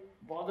I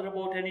bother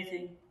about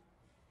anything?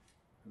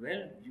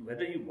 Well,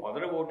 whether you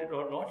bother about it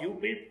or not, you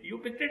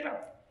picked it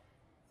up.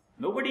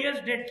 Nobody else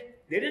did.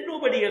 There is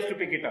nobody else to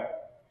pick it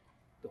up.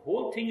 The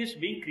whole thing is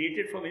being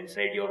created from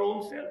inside your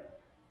own self.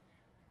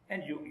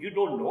 And you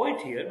don't know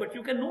it here, but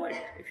you can know it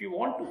if you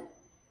want to.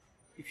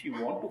 If you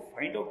want to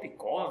find out the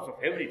cause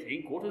of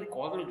everything, go to the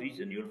causal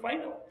region, you'll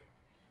find out.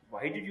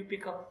 Why did you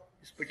pick up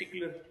this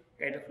particular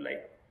kind of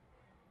life?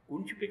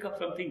 Couldn't you pick up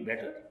something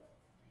better?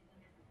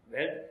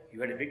 Well,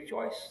 you had a big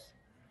choice.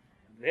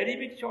 Very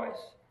big choice.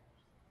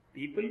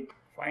 People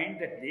find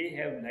that they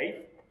have life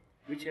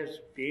which has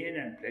pain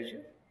and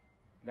pleasure,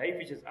 life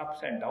which has ups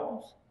and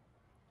downs.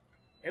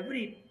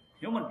 Every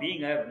human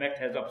being I have met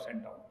has ups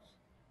and downs.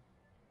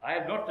 I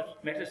have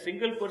not met a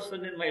single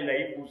person in my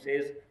life who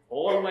says,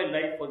 all my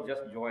life was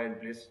just joy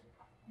and bliss.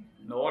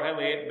 Nor have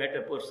I met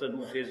a person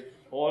who says,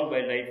 all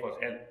my life was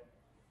hell.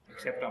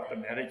 Except after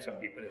marriage, some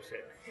people have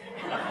said.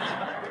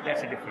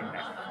 That's a different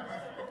matter.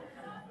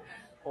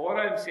 All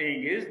I'm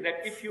saying is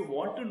that if you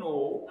want to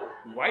know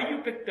why you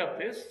picked up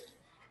this,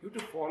 you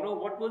have to follow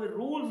what were the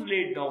rules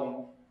laid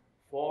down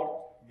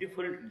for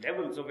different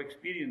levels of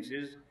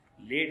experiences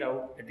laid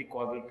out at the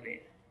causal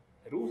plane.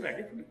 The rules are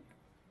different.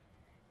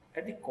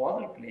 At the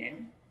causal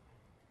plane,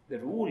 the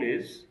rule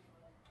is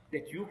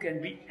that you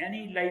can be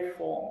any life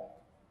form,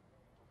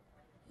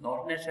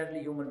 not necessarily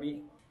human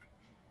being.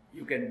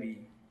 You can be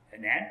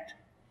an ant,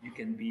 you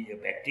can be a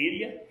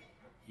bacteria,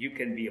 you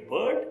can be a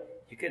bird,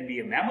 you can be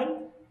a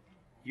mammal,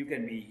 you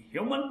can be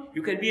human,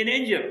 you can be an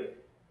angel,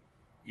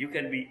 you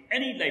can be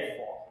any life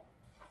form.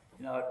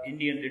 In our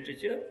Indian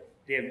literature,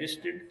 they have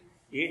listed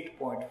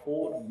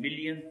 8.4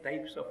 million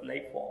types of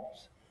life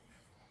forms.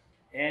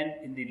 And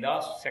in the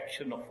last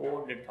section of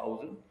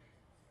 400,000,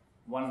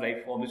 one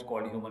life form is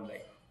called human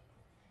life.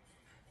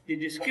 The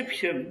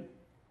description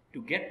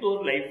to get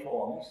those life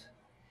forms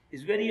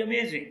is very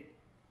amazing.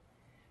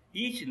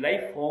 Each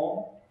life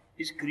form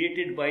is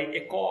created by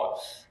a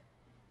cause.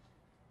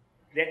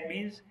 That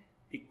means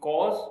the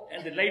cause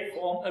and the life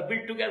form are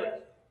built together.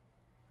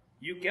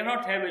 You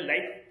cannot have a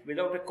life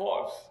without a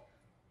cause.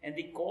 And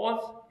the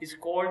cause is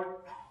called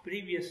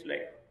previous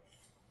life.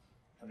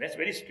 Now that's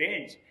very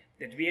strange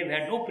that we have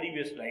had no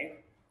previous life,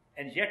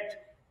 and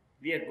yet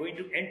we are going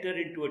to enter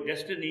into a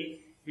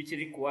destiny which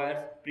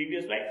requires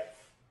previous life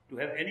to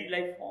have any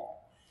life form.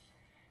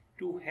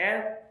 To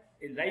have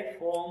a life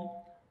form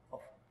of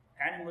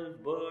animals,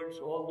 birds,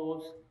 all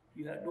those,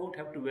 you don't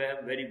have to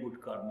have very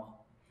good karma,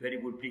 very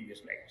good previous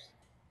lives.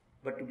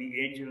 But to be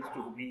angels,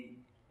 to be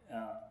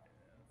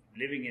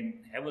living in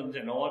heavens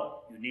and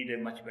all, you need a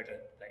much better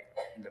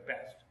life in the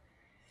past.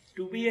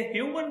 To be a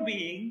human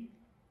being,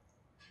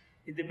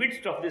 in the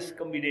midst of this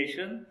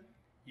combination,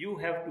 you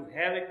have to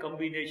have a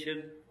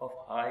combination of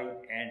high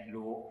and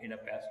low in a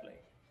past life.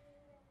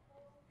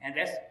 And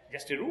that's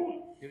just a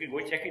rule. You can go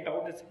check it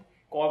out. It's a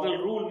causal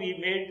rule we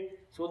made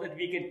so that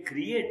we can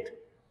create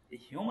a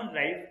human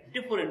life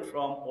different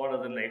from all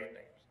other lifetimes.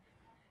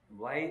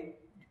 Why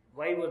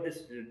was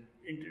this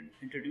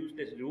introduced,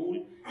 this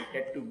rule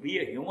that to be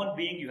a human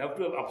being you have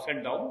to have ups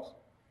and downs?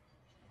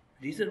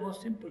 Reason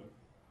was simple.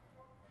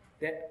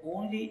 That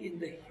only in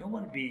the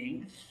human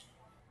being,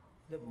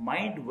 the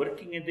mind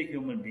working in the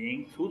human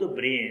being through the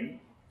brain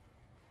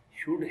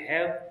should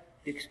have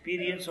the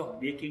experience of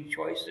making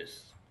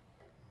choices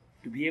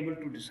to be able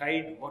to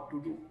decide what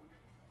to do.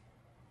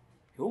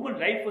 Human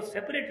life was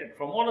separated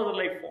from all other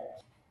life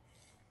forms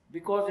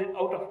because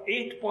out of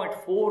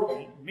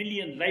 8.4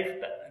 million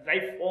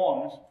life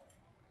forms,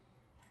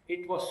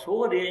 it was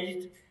so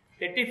arranged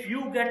that if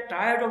you get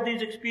tired of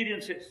these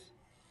experiences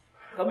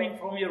coming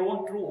from your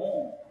own true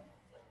home,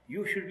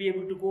 you should be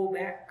able to go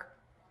back.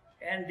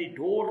 And the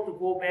door to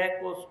go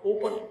back was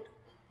opened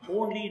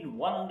only in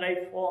one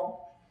life form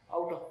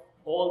out of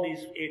all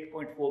these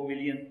 8.4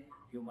 million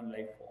human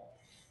life forms.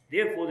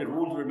 Therefore, the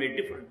rules were made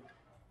different.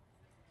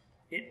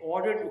 In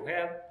order to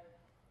have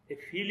a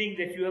feeling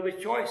that you have a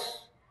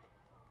choice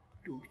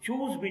to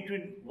choose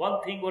between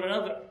one thing or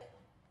another,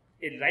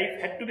 a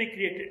life had to be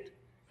created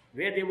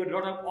where there were a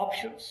lot of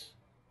options.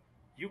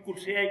 You could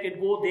say, I can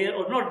go there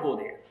or not go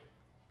there.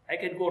 I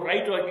can go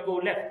right or I can go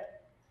left.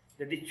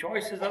 That the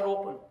choices are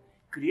open,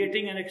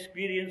 creating an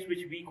experience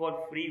which we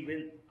call free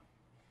will.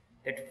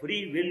 That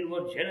free will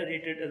was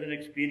generated as an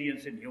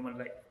experience in human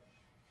life.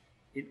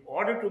 In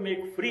order to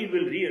make free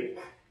will real,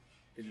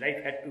 the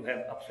life had to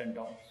have ups and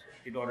downs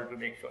in order to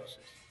make choices.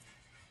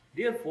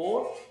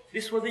 Therefore,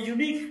 this was a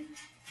unique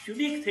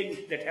thing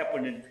that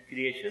happened in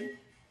creation.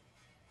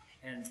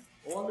 And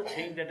all the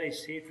things that I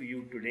say to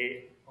you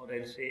today, or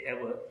I'll say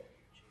ever,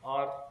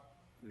 are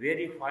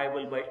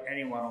verifiable by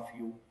any one of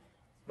you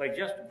by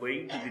just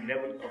going to the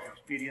level of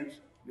experience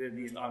where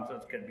these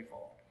answers can be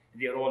found.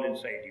 They are all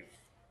inside you.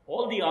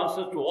 All the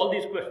answers to all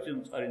these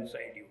questions are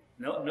inside you.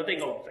 No,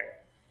 nothing outside.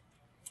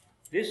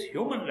 This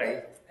human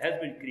life has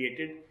been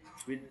created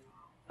with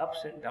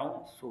ups and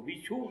downs, so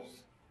we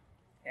choose.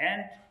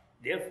 And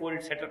therefore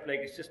it's set up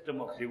like a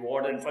system of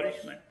reward and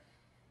punishment.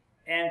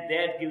 And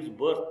that gives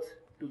birth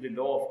to the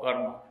law of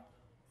karma.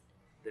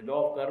 The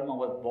law of karma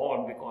was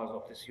born because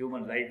of this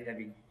human life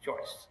having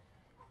choice.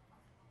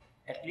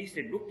 At least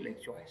it looked like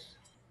choice.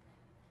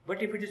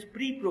 But if it is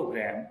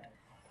pre-programmed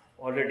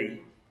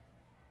already,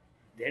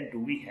 then do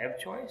we have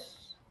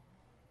choice?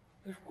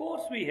 Of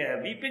course we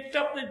have. We picked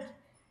up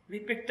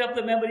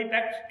the memory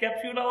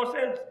capsule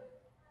ourselves.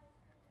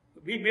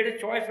 We made a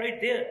choice right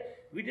there.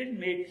 We didn't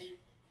make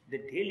the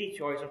daily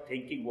choice of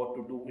thinking what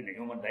to do in a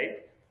human life.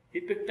 We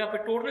picked up a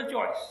total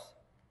choice.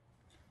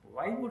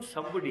 Why would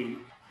somebody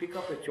pick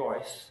up a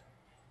choice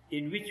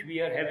in which we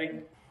are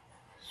having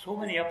so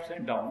many ups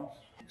and downs?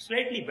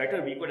 Slightly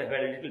better, we could have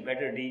had a little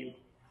better deal.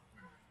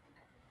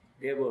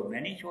 There were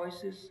many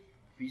choices.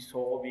 We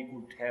saw we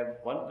could have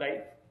one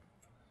life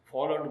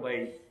followed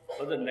by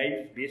other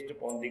lives based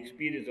upon the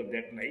experience of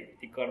that life,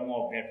 the karma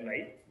of that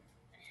life.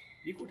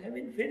 We could have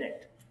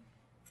infinite.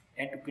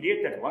 And to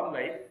create that one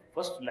life,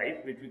 first life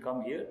which we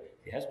come here,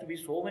 there has to be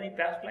so many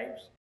past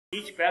lives.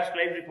 Each past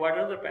life required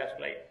another past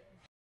life.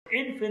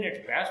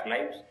 Infinite past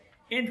lives,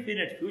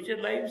 infinite future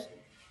lives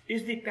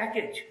is the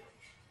package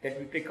that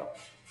we pick up.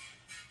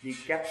 The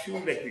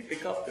capsule that we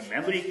pick up, the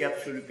memory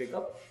capsule we pick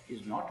up,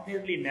 is not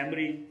merely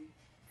memory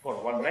for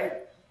one life,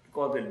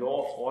 because the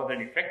law of cause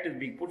and effect is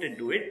being put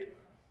into it.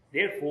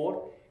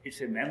 Therefore,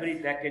 it's a memory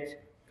package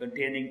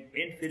containing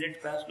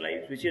infinite past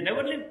lives which you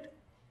never lived.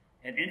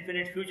 an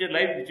infinite future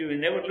life which you will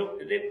never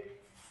live.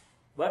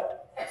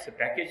 But it's a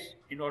package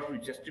in order to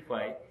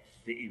justify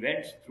the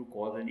events through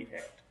cause and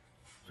effect.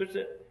 So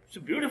it's a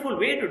beautiful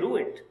way to do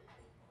it.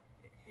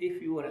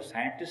 If you are a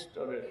scientist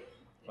or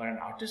an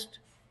artist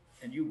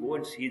and you go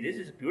and see this,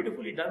 it's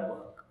beautifully done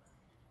work.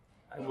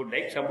 I would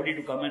like somebody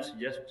to come and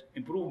suggest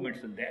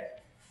improvements in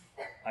that.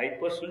 I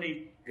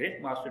personally,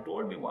 great master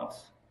told me once,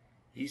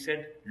 he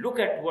said, look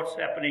at what's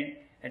happening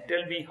and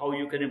tell me how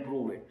you can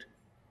improve it.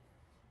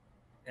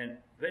 And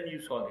when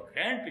you saw the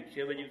grand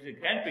picture, when you see the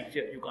grand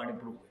picture, you can't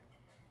improve it.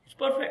 It's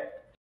perfect.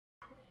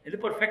 And the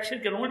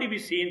perfection can only be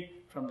seen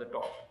from the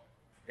top.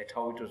 That's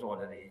how it was all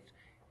arranged.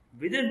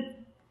 Within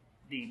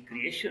the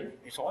creation,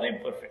 it's all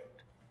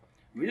imperfect.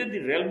 Within the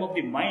realm of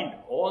the mind,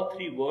 all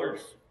three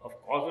worlds of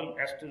causal,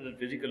 astral, and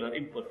physical are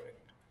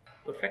imperfect.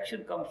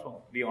 Perfection comes from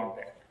beyond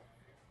that.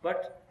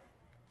 But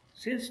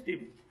since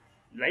the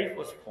life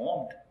was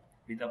formed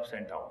with ups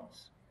and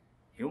downs,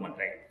 human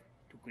life,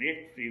 to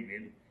create free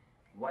will,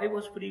 why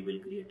was free will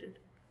created?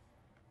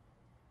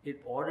 In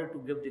order to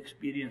give the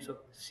experience of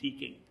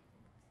seeking.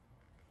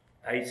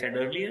 I said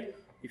earlier,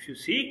 if you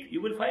seek,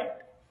 you will find.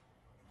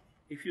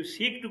 If you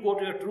seek to go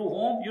to your true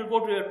home, you'll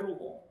go to your true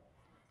home.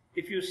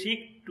 If you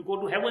seek to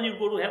go to heaven, you'll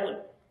go to heaven.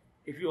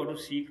 If you want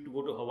to seek to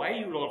go to Hawaii,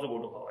 you'll also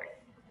go to Hawaii.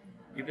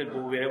 You can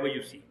go wherever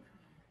you seek.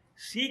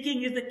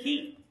 Seeking is the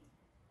key.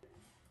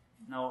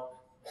 Now,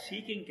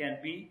 seeking can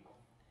be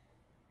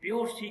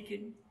pure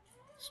seeking,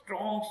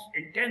 strong,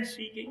 intense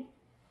seeking,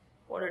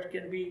 or it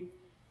can be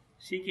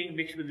seeking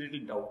mixed with little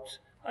doubts.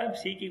 I'm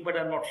seeking, but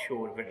I'm not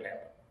sure if it will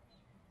happen.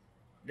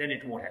 Then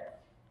it won't happen.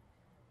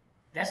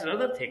 That's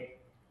another thing.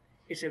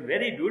 It's a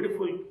very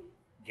beautiful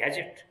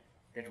gadget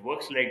that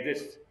works like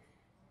this.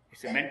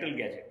 It's a mental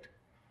gadget.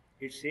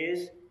 It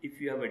says if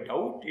you have a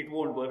doubt, it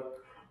won't work.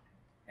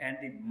 And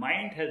the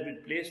mind has been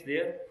placed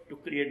there to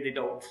create the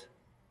doubts.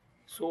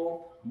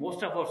 So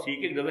most of our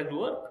seeking doesn't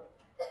work.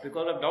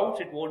 Because of doubts,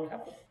 it won't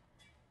happen.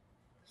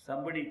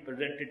 Somebody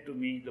presented to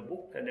me the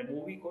book and a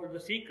movie called The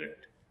Secret.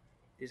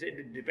 They said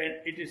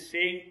it is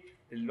saying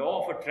the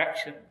law of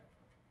attraction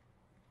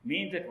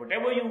means that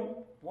whatever you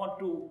want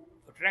to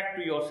attract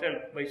to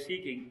yourself by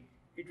seeking,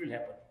 it will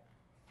happen.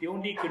 The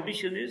only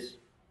condition is,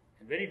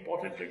 a very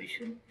important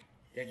condition,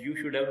 that you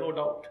should have no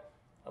doubt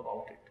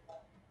about it.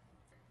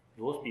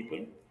 Those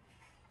people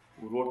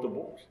who wrote the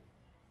books,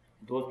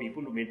 those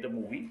people who made the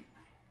movie,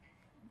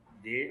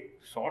 they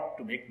sought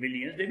to make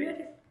millions, they made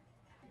it.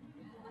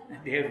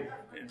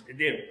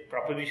 Their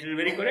proposition is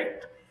very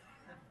correct.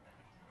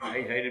 I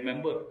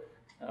remember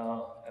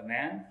a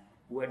man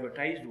who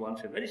advertised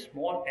once a very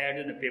small ad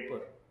in a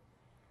paper,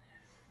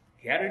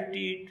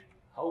 guaranteed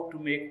how to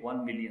make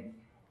 $1 million.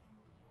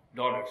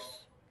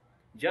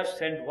 Just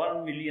send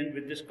 1 million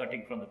with this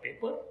cutting from the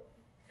paper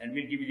and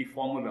we'll give you the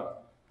formula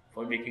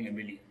for making $1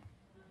 million.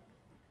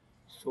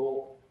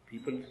 So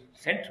people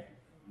sent,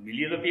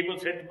 millions of people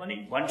sent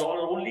money, $1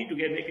 only to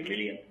make $1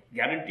 million,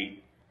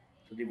 guaranteed.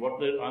 So what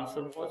the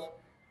answer was,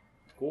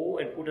 go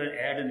and put an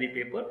ad in the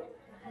paper,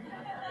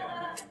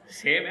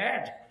 same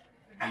ad,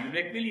 and you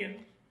make $1 million.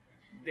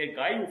 The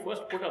guy who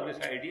first put up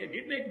this idea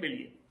did make $1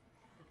 million.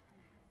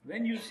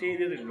 When you say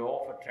there's a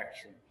law of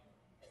attraction,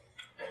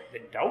 the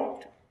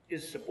doubt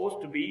is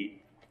supposed to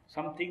be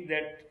something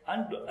that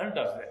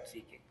undoes that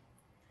seeking.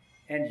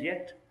 And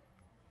yet,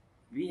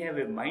 we have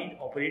a mind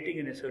operating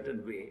in a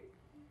certain way.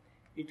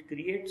 It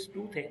creates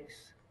two things,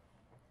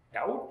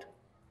 doubt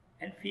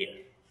and fear.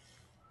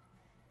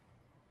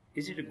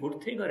 Is it a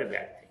good thing or a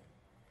bad thing?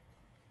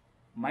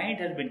 Mind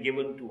has been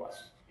given to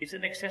us. It's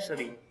an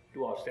accessory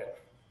to ourselves.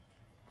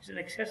 It's an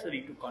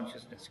accessory to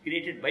consciousness,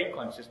 created by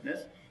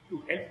consciousness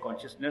to help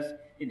consciousness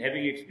in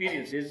having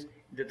experiences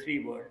in the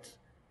three worlds,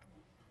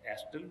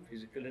 astral,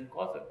 physical, and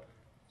causal.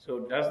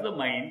 So does the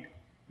mind,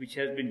 which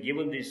has been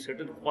given these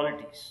certain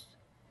qualities,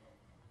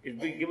 is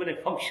being given a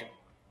function.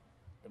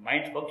 The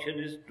mind's function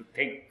is to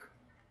think.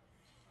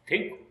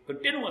 Think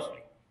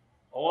continuously.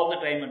 All the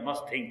time it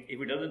must think. If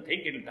it doesn't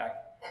think, it will die.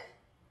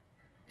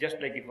 Just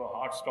like if our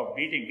heart stops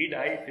beating, we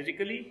die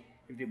physically.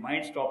 If the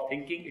mind stops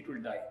thinking, it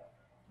will die.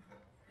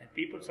 And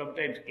people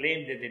sometimes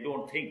claim that they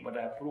don't think, but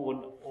I have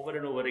proven over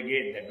and over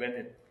again that when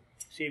they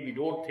say we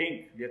don't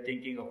think, they are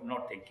thinking of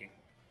not thinking.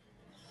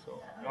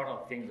 So a lot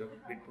of things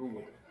have been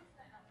proven.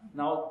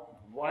 Now,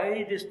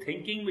 why this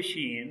thinking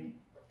machine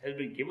has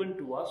been given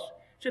to us,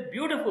 it's a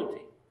beautiful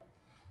thing.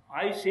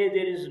 I say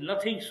there is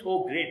nothing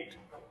so great.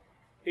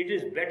 It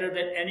is better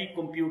than any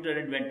computer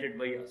invented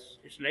by us.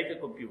 It's like a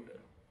computer,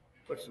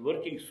 but it's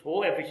working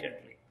so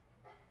efficiently.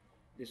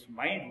 This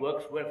mind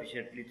works so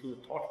efficiently through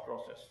the thought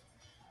process.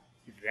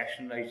 It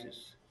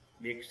rationalizes,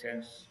 makes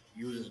sense,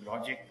 uses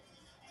logic.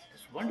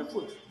 It's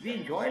wonderful. We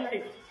enjoy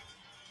life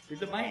with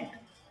the mind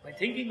by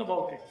thinking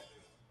about it.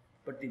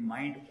 But the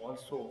mind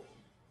also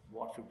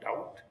wants to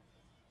doubt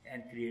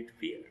and create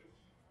fear.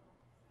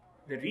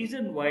 The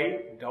reason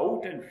why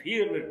doubt and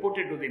fear were put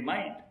into the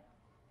mind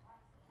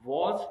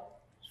was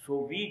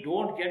so we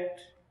don't get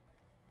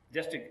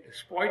just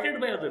exploited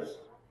by others.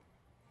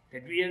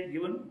 That we are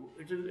given,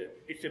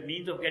 it's a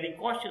means of getting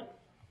caution.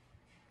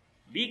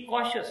 Be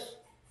cautious.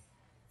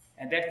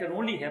 And that can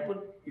only happen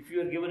if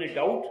you are given a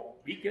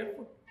doubt. Be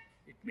careful.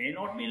 It may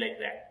not be like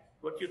that,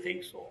 but you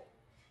think so.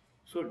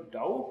 So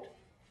doubt,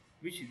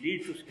 which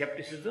leads to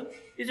skepticism,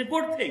 is a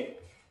good thing.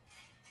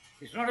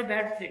 It's not a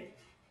bad thing.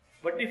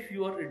 But if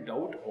you are in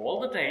doubt all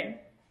the time,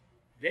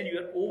 then you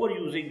are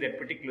overusing that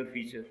particular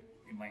feature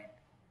in mind.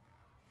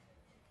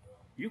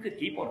 You can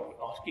keep on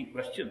asking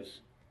questions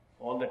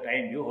all the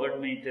time. You heard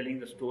me telling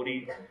the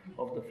story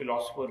of the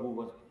philosopher who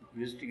was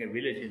visiting a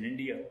village in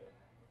India,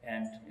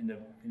 and in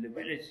the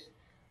village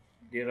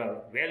there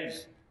are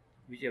wells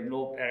which have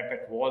no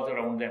parapet walls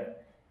around them,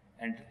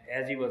 and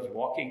as he was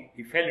walking,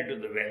 he fell into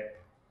the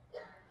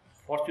well.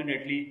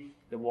 Fortunately,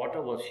 the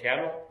water was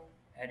shallow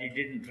and he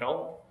didn't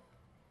drown,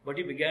 but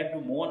he began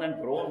to moan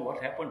and groan.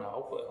 What happened?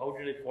 How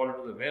did I fall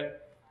into the well?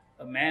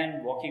 A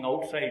man walking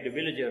outside, a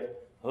villager,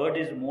 heard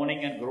his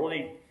moaning and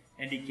groaning,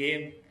 and he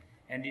came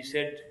and he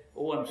said,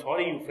 "Oh, I'm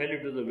sorry you fell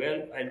into the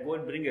well. I'll go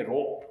and bring a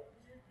rope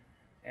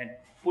and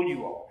pull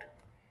you out."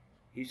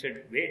 He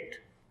said, "Wait,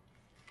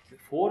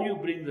 before you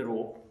bring the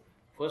rope,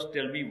 first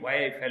tell me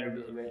why I fell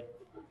into the well.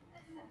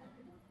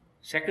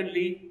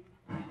 Secondly,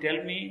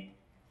 tell me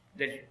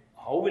that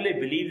how will I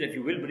believe that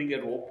you will bring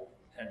a rope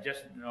and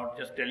not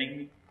just telling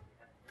me?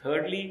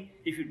 Thirdly,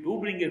 if you do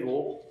bring a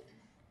rope,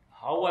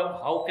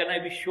 how can I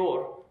be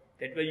sure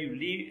that when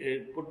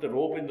you put the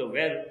rope in the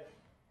well,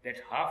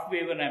 that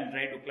halfway when I'm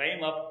trying to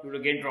climb up, you'll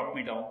again drop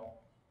me down?"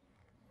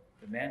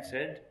 The man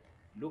said,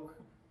 "Look,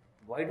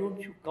 why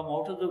don't you come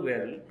out of the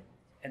well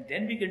and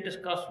then we can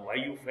discuss why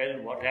you fell,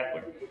 what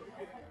happened?"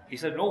 He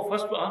said, "No,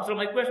 first to answer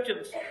my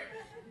questions."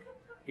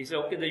 He said,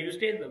 "Okay, then you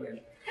stay in the well."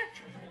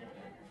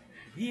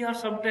 We are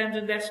sometimes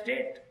in that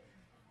state.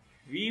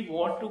 We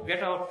want to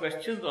get our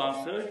questions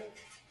answered,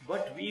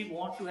 but we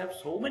want to have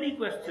so many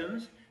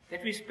questions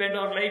that we spend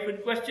our life in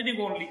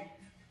questioning only.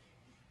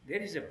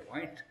 There is a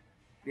point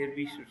where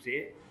we should say,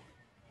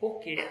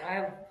 "Okay, I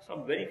have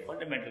some very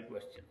fundamental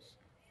questions.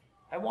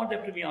 I want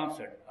them to be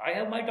answered. I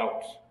have my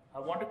doubts. I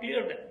want to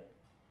clear them.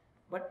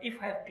 But if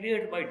I have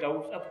cleared my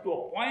doubts up to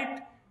a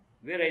point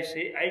where I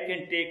say I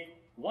can take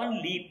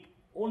one leap,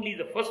 only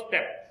the first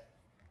step,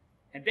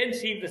 and then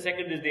see if the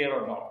second is there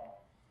or not,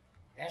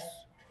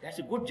 that's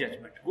a good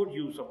judgment, good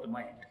use of the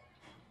mind.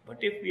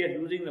 But if we are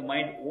using the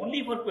mind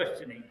only for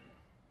questioning,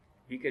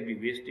 we can be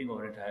wasting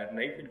our entire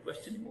life in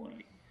questioning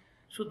only.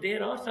 So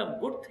there are some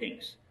good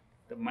things.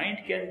 The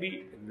mind can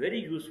be a very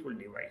useful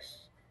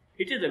device.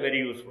 It is a very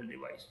useful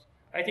device.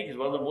 I think it's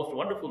one of the most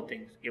wonderful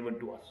things given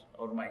to us,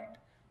 our mind.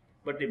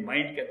 But the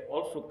mind can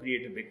also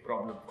create a big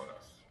problem for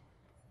us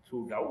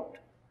through doubt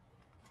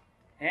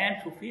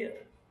and through fear.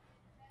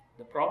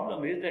 The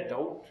problem is that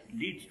doubt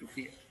leads to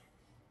fear.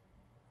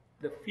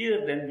 The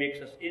fear then makes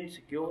us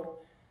insecure,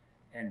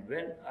 and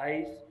when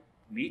I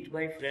meet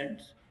my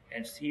friends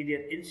and see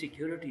their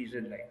insecurities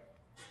in life,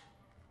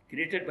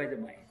 created by the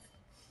mind,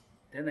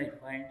 then I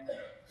find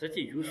such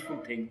a useful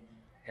thing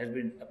has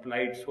been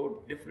applied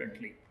so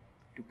differently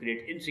to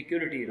create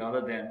insecurity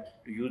rather than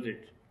to use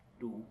it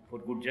for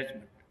good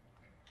judgment.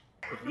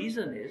 The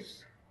reason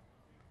is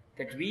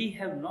that we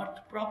have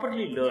not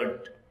properly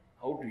learned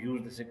how to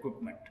use this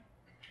equipment.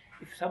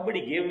 If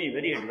somebody gave me a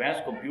very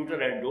advanced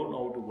computer and I don't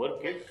know how to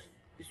work it,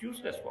 it's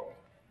useless for me.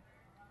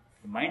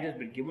 The mind has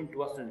been given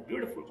to us as a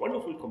beautiful,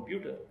 wonderful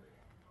computer,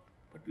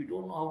 but we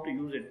don't know how to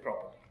use it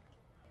properly.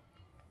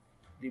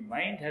 The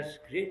mind has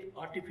great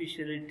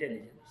artificial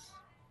intelligence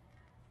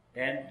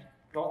and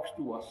talks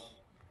to us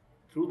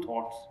through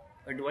thoughts,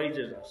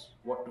 advises us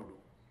what to do.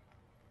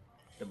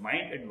 The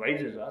mind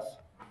advises us,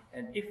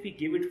 and if we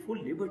give it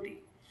full liberty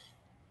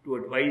to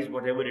advise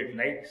whatever it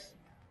likes,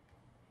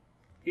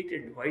 it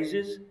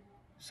advises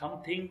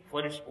something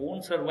for its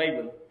own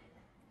survival.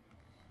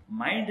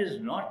 Mind is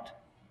not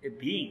a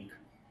being.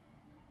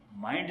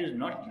 Mind is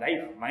not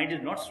life. Mind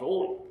is not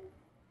soul.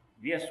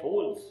 We are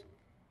souls.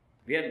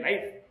 We are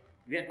life.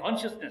 We are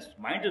consciousness.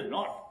 Mind is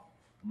not.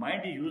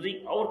 Mind is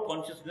using our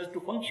consciousness to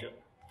function.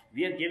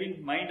 We are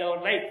giving mind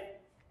our life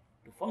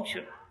to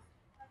function.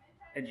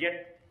 And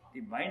yet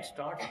the mind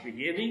starts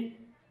behaving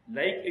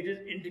like it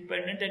is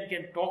independent and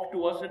can talk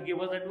to us and give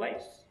us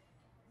advice.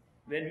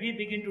 When we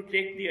begin to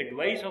take the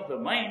advice of the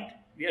mind,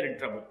 we are in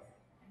trouble.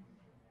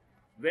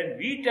 When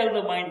we tell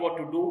the mind what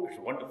to do, it's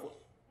wonderful.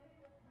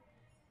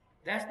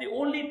 That's the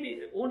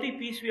only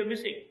piece we are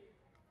missing.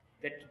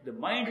 That the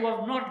mind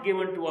was not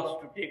given to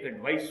us to take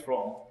advice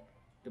from.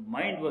 The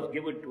mind was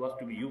given to us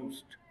to be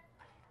used.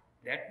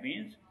 That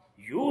means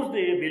use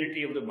the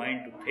ability of the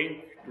mind to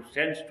think, to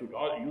sense, to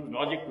use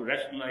logic to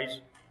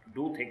rationalize, to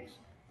do things.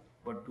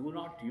 But do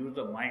not use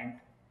the mind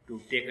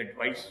to take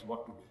advice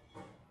what to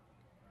do.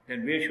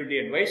 Then where should the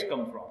advice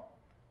come from?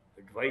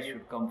 Advice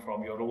should come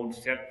from your own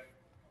self.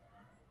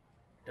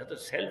 Does the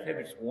self have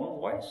its own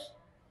voice?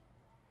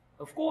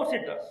 Of course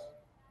it does.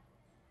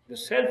 The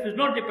self is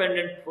not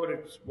dependent for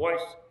its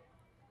voice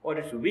or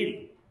its will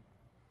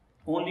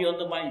only on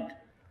the mind.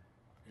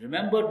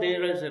 Remember,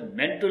 there is a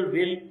mental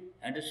will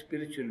and a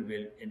spiritual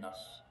will in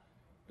us.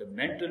 The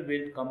mental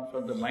will comes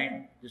from the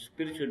mind, the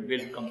spiritual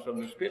will comes from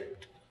the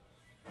spirit.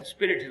 The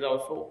spirit is our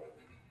soul.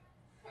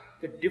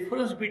 The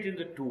difference between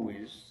the two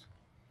is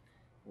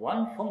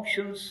one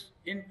functions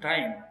in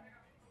time,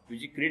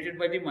 which is created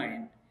by the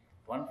mind,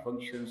 one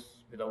functions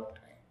without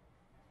time.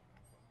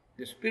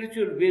 The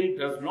spiritual will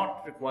does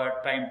not require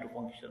time to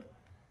function.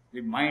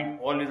 The mind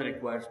always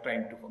requires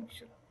time to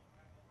function.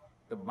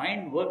 The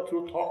mind works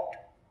through thought.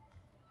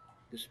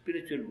 The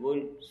spiritual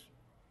world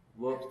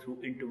works through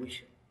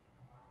intuition.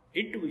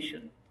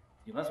 Intuition,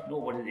 you must know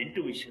what is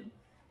intuition.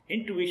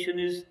 Intuition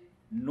is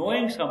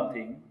knowing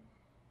something,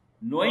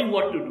 knowing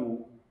what to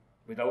do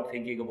without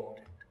thinking about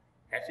it.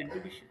 That's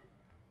intuition.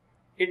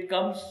 It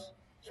comes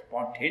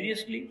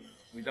spontaneously,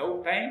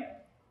 without time,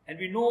 and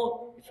we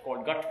know it's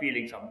called gut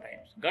feeling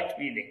sometimes. Gut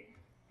feeling.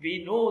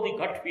 We know the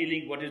gut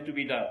feeling what is to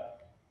be done.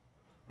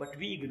 But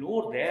we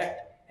ignore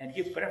that and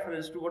give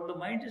preference to what the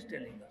mind is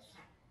telling us.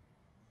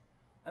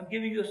 I'm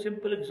giving you a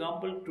simple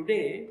example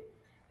today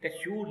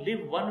that you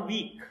live 1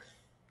 week.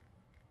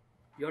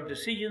 Your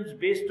decisions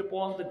based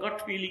upon the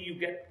gut feeling you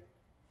get,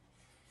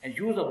 and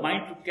use the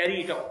mind to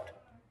carry it out.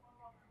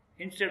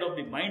 Instead of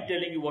the mind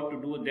telling you what to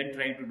do and then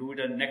trying to do it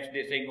and next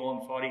day saying, oh,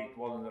 I'm sorry, it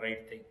wasn't the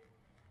right thing.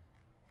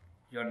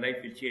 Your life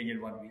will change in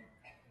 1 week.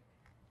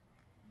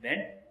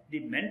 Then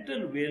the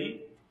mental will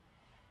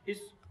is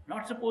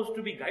not supposed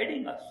to be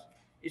guiding us.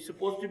 It's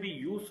supposed to be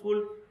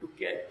useful to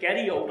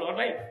carry out our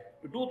life,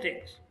 to do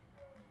things.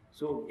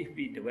 So if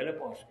we develop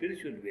our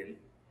spiritual will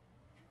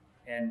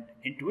and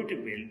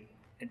intuitive will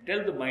and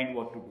tell the mind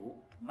what to do,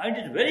 mind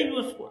is very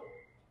useful.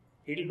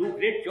 It will do a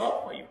great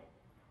job for you.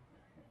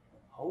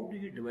 How do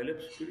you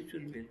develop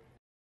spiritual will?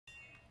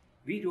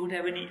 We don't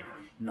have any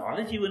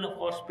knowledge even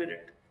of our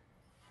spirit.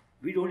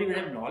 We don't even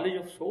have knowledge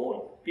of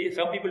soul.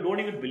 Some people don't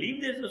even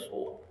believe there's a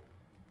soul.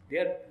 They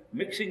are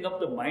mixing up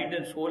the mind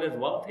and soul as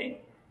one thing.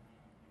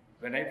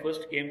 When I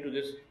first came to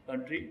this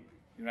country,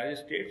 United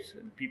States,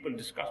 and people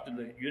discussed in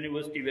the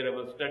university where I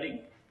was studying,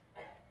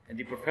 and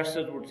the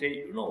professors would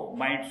say, you know,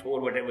 mind, soul,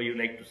 whatever you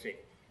like to say.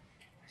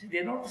 I said,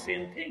 they're not the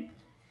same thing.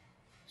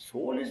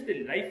 Soul is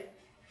the life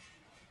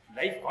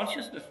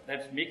consciousness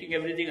that's making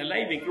everything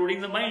alive, including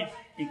the mind,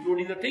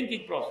 including the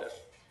thinking process,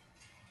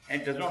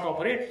 and does not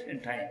operate in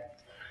time.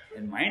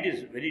 And mind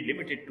is very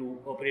limited to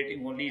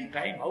operating only in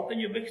time. How can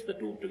you mix the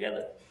two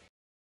together?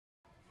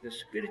 The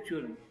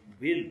spiritual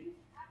will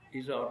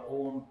is our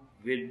own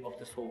will of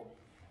the soul.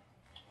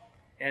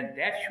 And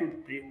that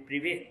should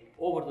prevail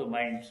over the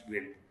mind's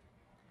will.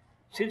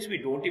 Since we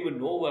don't even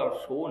know where our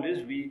soul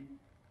is,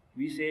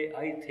 we say,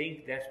 I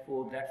think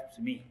that's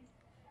me.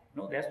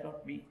 No, that's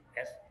not me.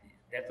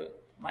 That's a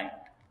mind.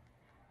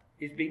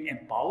 It's being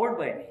empowered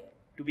by me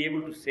to be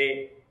able to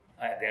say,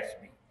 that's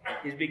me.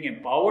 It's being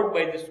empowered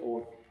by the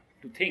soul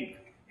to think.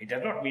 It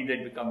does not mean that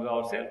it becomes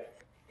ourself.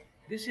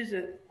 This is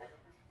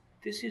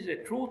a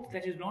truth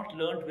that is not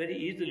learned very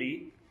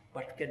easily,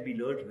 but can be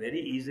learned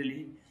very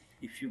easily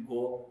if you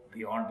go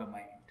beyond the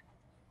mind.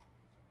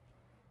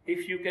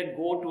 If you can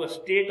go to a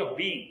state of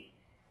being,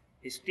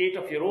 a state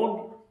of your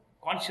own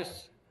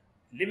conscious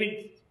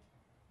living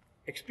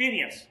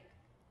experience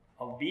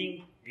of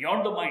being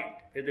beyond the mind,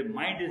 where the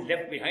mind is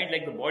left behind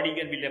like the body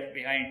can be left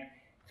behind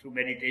through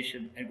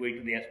meditation and going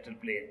to the astral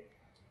plane.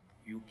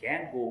 You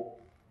can go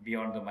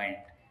beyond the mind.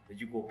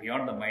 As you go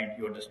beyond the mind,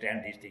 you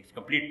understand these things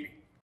completely.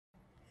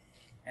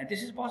 And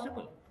this is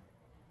possible.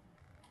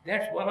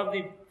 That's one of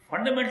the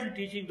fundamental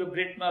teachings of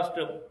great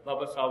master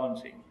Baba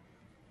Sawan Singh.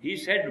 He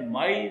said,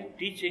 my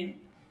teaching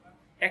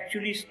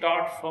actually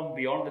starts from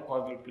beyond the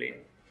causal plane.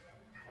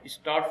 It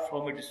starts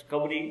from a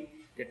discovery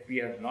that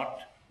we are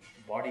not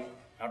the body,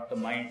 not the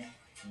mind,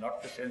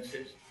 not the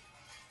senses.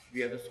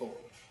 We are the soul.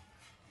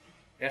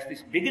 That's the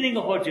beginning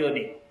of our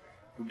journey.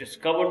 To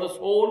discover the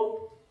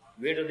soul,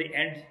 where does the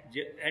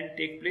end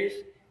take place?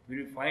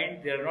 We will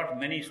find there are not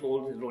many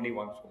souls, there is only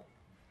one soul,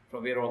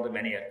 from where all the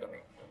many are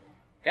coming.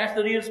 That's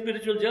the real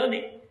spiritual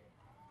journey.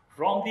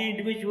 From the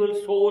individual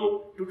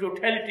soul to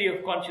totality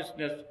of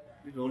consciousness,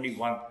 there is only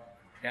one.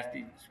 That's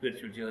the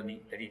spiritual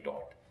journey that he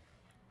taught.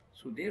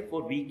 So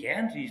therefore, we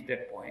can reach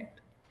that point.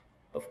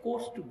 Of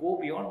course, to go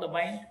beyond the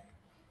mind,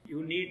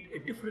 you need a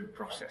different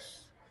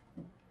process.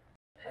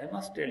 I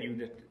must tell you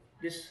that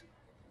this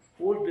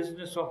whole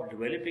business of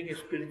developing a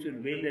spiritual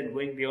will and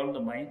going beyond the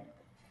mind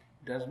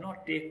does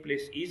not take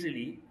place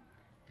easily,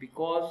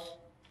 because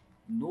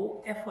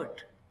no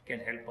effort can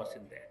help us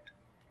in that.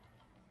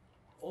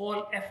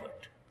 All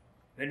effort.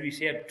 When we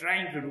say, I'm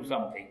trying to do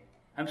something,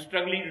 I'm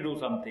struggling to do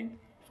something,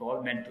 it's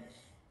all mental.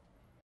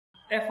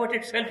 Effort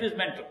itself is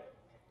mental.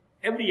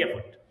 Every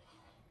effort.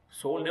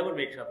 Soul never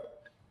makes effort.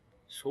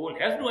 Soul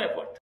has no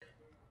effort.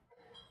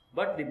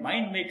 But the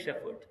mind makes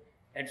effort.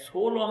 And so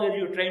long as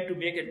you're trying to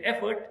make an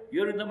effort,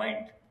 you're in the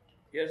mind.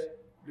 You're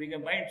doing a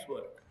mind's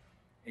work.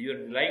 And you're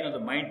relying on the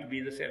mind to be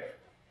the self.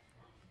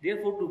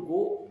 Therefore, to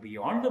go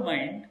beyond the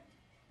mind,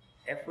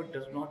 effort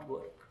does not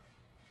work.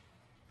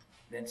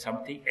 Then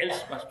something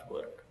else must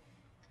work.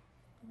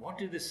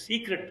 What is the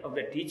secret of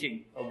the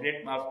teaching of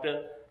great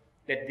master?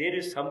 That there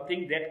is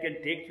something that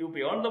can take you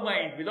beyond the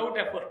mind without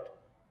effort.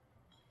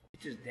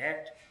 It is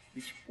that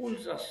which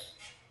pulls us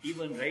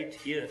even right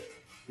here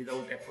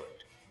without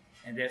effort.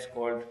 And that's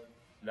called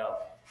love.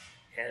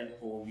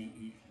 Love,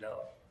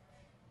 love.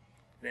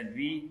 When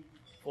we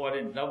fall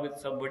in love with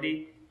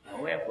somebody,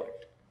 no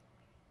effort.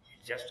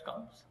 It just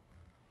comes.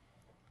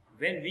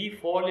 When we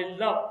fall in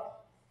love,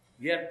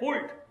 we are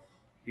pulled.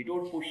 We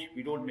don't push,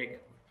 we don't make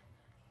effort.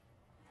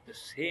 The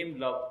same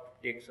love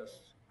takes us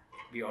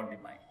beyond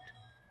the mind.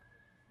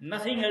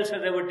 Nothing else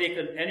has ever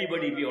taken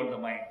anybody beyond the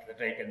mind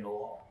that I can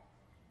know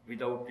of,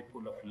 without the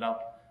pull of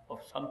love of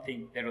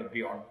something that was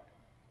beyond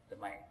the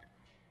mind.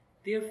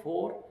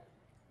 Therefore,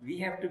 we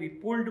have to be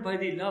pulled by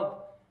the love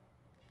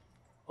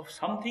of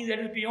something that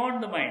is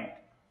beyond the mind.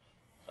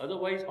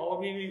 Otherwise, how are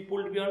we being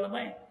pulled beyond the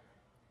mind?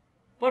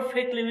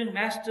 Perfect living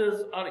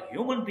masters are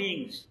human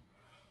beings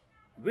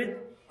with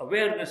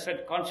awareness and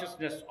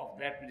consciousness of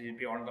that which is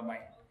beyond the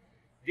mind.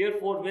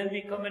 Therefore, when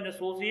we come in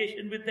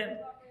association with them,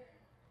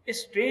 a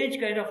strange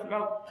kind of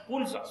love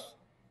pulls us,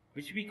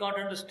 which we can't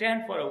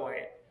understand for a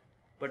while.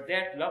 But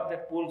that love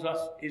that pulls us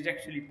is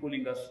actually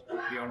pulling us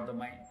beyond the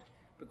mind,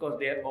 because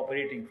they are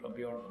operating from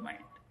beyond the mind.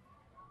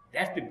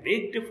 That's the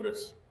big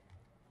difference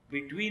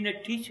between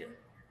a teacher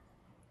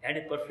and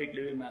a perfect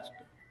living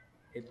master.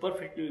 A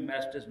perfect living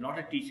master is not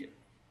a teacher.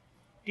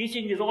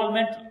 Teaching is all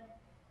mental.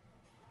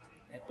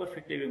 A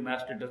perfect living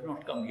master does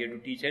not come here to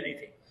teach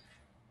anything.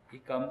 He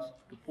comes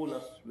to pull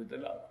us with the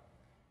love.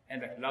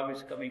 And that love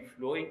is coming,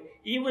 flowing,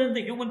 even in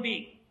the human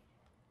being.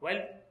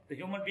 While the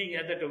human being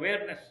has that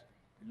awareness,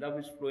 the love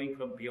is flowing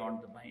from beyond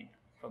the mind,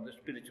 from the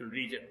spiritual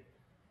region.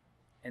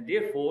 And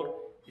therefore,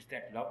 it's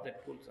that love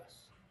that pulls us.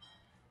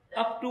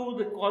 Up to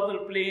the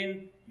causal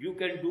plane, you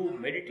can do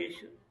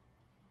meditation.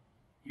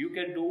 You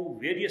can do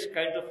various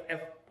kinds of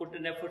put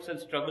in efforts and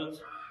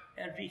struggles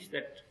and reach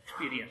that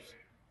experience,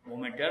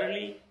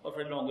 momentarily or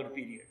for a longer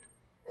period.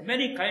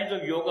 Many kinds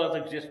of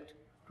yogas exist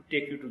to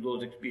take you to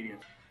those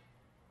experiences.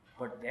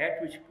 But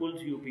that which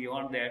pulls you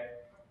beyond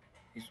that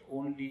is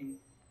only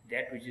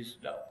that which is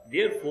love.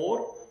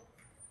 Therefore,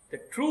 the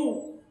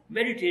true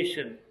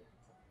meditation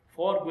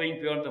for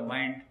going beyond the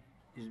mind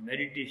is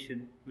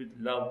meditation with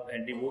love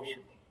and devotion.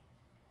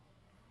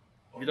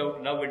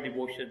 Without love and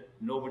devotion,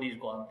 nobody is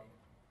gone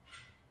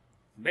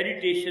there.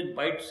 Meditation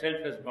by itself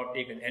has not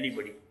taken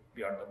anybody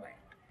beyond the mind.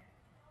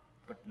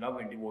 But love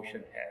and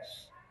devotion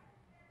has.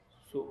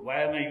 So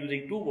why am I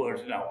using two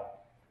words now?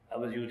 I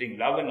was using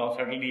love and now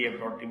suddenly I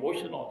brought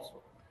devotion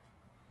also.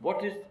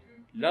 What is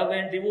love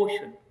and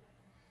devotion?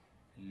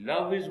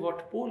 Love is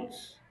what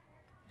pulls.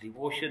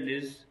 Devotion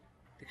is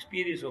the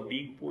experience of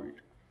being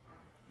pulled.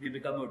 We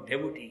become a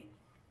devotee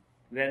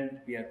when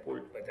we are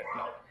pulled by that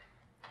love.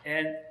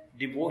 And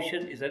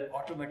devotion is an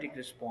automatic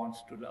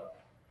response to love.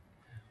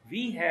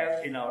 We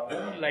have in our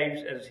own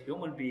lives as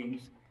human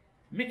beings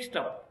mixed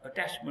up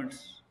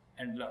attachments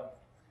and love.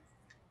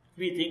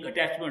 We think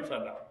attachments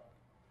are love.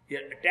 We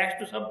are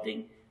attached to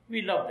something,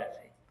 we love that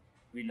thing.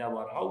 We love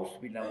our house,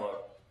 we love our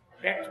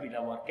pets, we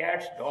love our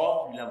cats,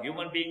 dogs, we love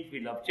human beings, we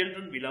love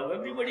children, we love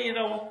everybody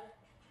around.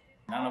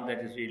 None of that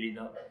is really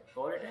love, it's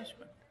all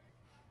attachment.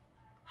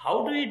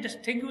 How do we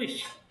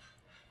distinguish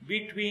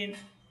between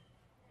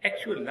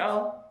actual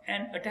love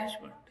and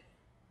attachment?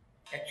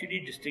 Actually,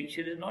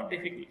 distinction is not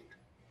difficult.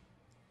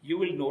 You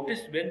will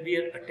notice when we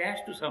are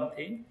attached to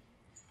something,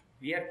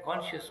 we are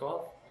conscious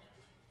of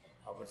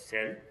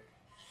ourselves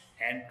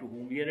and to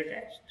whom we are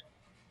attached.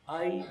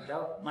 I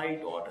love my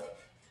daughter.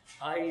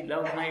 I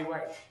love my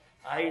wife.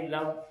 I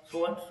love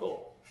so and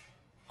so.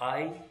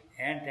 I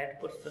and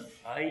that person.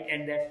 I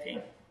and that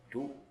thing.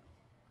 Two.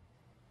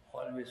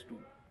 Always two.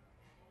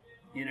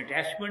 In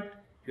attachment,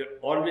 you are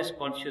always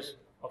conscious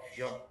of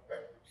your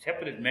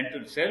separate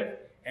mental self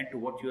and to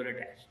what you are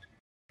attached.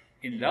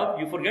 In love,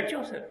 you forget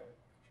yourself.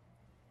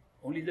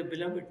 Only the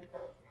beloved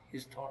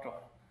is thought of.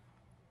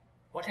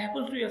 What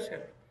happens to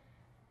yourself?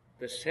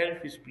 The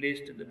self is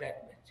placed in the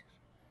back benches.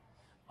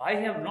 I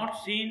have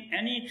not seen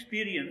any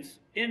experience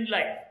in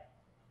life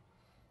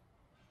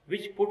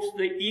which puts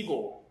the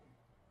ego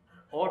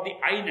or the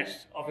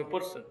I-ness of a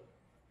person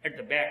at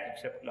the back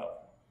except love.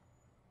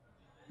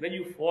 When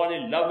you fall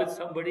in love with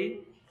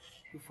somebody,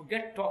 you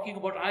forget talking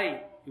about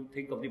I, you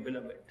think of the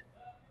beloved.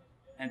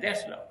 And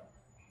that's love.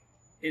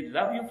 In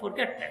love, you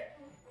forget that.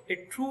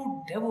 A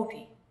true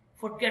devotee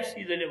forgets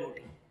he's a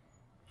devotee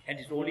and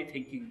is only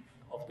thinking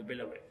of the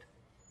beloved.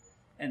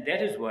 And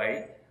that is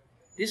why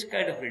this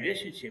kind of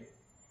relationship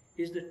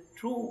is the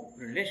true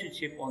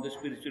relationship on the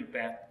spiritual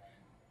path.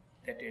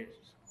 That is,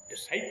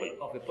 disciple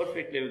of a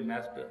perfect living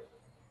master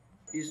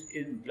is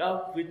in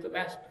love with the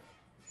master.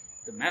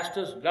 The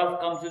master's love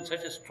comes in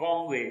such a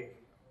strong way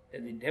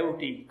that the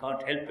devotee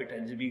can't help it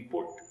and is being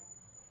pulled.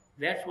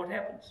 That's what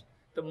happens.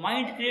 The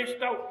mind creates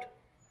doubt.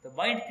 The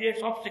mind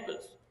creates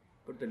obstacles.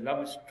 But the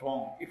love is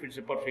strong. If it's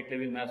a perfect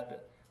living master,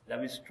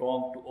 love is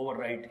strong to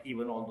override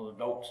even all those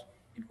doubts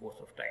in course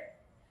of time.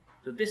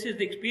 So this is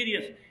the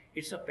experience.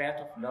 It's a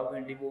path of love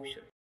and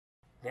devotion.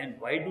 Then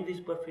why do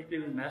these perfect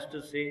living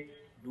masters say,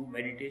 do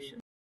meditation?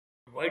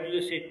 Why do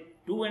they say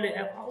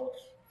 2.5 hours?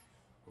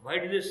 Why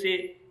do they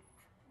say,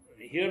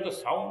 hear the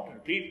sound,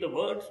 repeat the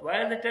words?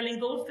 Why are they telling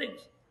those things?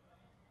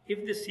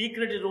 If the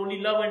secret is only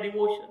love and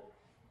devotion.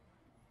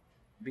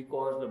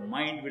 because the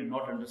mind will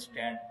not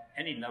understand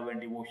any love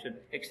and devotion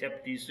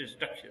except these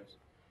instructions.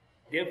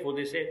 Therefore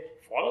they say,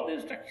 follow the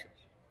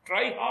instructions,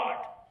 try hard.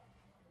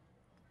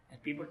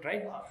 And people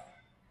try hard.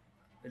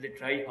 When they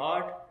try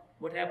hard,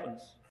 what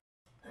happens?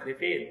 They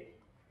fail.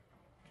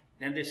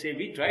 Then they say,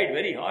 we tried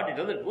very hard, it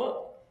doesn't work.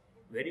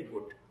 Very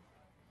good.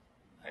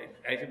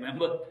 I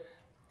remember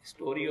the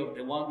story of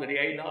Dewan,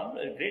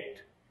 a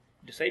great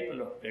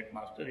disciple of great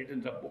master,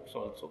 written some books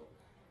also.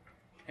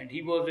 And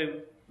he was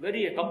a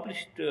very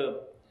accomplished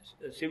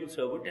civil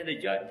servant and a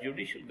judge,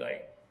 judicial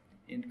guy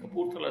in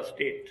Kapurthala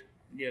state,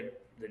 near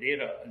the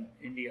Dera in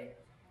India.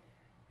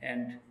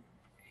 And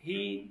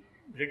he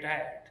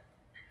retired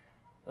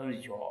from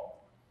his job.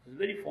 He was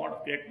very fond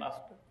of great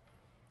master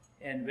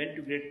and went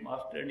to great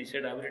master and he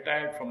said, I've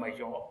retired from my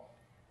job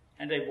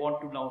and I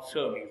want to now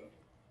serve you.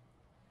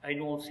 I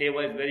know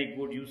seva is very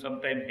good. You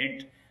sometimes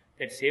hint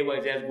that seva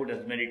is as good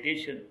as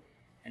meditation,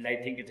 and I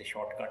think it's a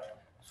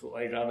shortcut. So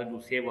I rather do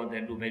seva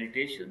than do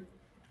meditation.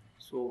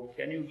 So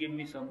can you give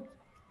me some?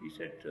 He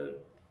said,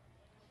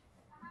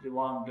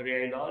 Dewan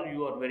Daryalal,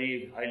 you are a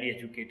very highly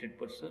educated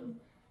person.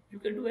 You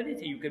can do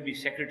anything. You can be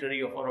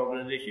secretary of our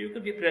organization. You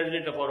can be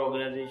president of our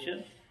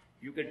organization.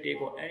 You can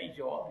take on any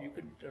job. You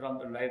can run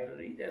the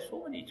library. There are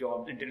so many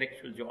jobs,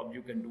 intellectual jobs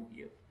you can do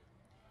here.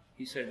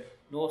 He said,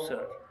 no,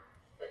 sir.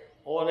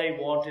 All I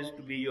want is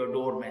to be your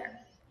doorman.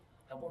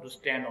 I want to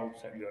stand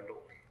outside your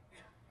door.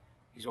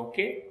 He's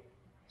okay.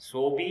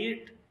 So be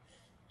it.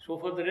 So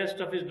for the rest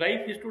of his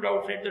life, he stood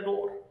outside the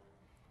door.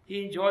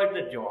 He enjoyed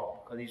the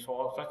job because he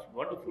saw such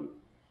wonderful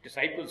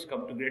disciples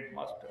come to great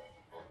master.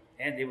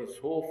 And they were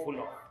so full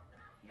of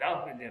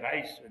love in their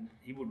eyes. And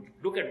he would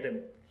look at them.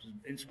 It was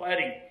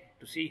inspiring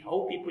to see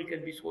how people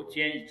can be so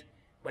changed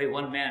by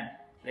one man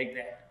like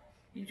that.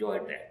 He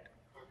enjoyed that.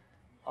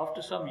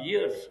 After some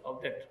years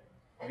of that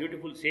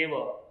beautiful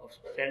seva of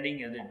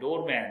standing as a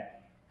doorman,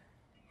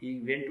 he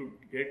went to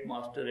great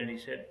master and he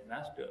said,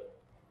 Master,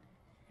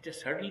 it has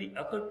suddenly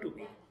occurred to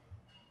me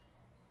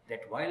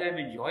that while I am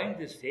enjoying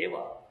this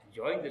seva,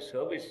 enjoying the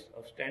service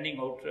of standing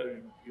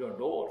outside your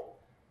door,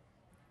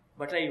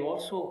 but I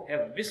also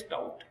have missed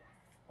out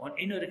on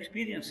inner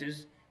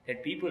experiences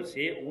that people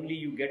say only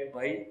you get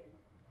by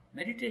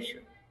meditation.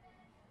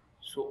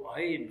 So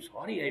I am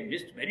sorry I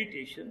missed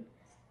meditation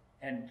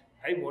and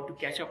I want to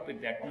catch up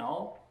with that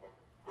now.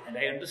 And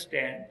I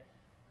understand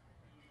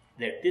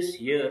that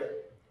this year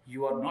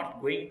you are not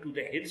going to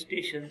the hill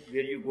station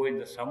where you go in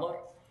the summer,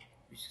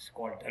 which is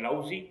called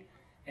Dalhousie.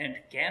 And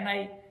can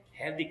I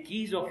have the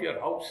keys of your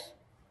house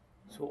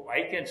so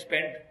I can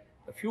spend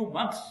a few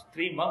months,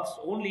 3 months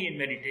only in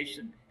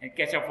meditation and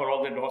catch up for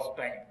all the lost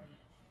time?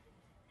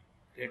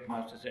 Great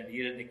master said,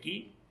 here is the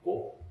key,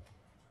 go.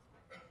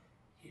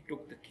 He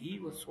took the key,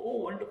 it was so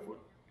wonderful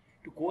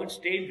to go and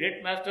stay in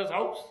great master's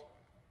house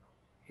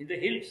in the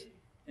hills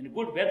in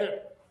good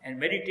weather and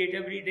meditate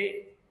every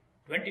day,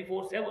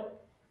 24/7.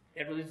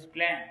 That was his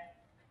plan.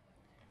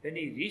 When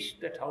he reached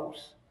that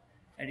house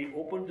and he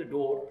opened the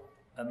door,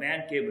 a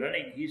man came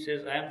running. He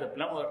says, I am the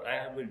plumber. I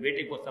have been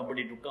waiting for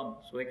somebody to come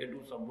so I can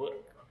do some work.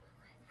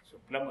 So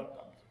plumber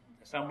comes.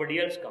 Somebody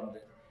else comes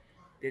in.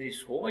 There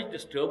is so much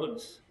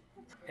disturbance.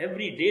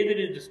 Every day there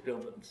is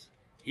disturbance.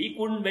 He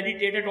couldn't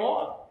meditate at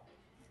all.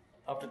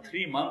 After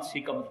 3 months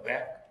he comes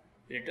back,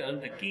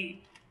 returns the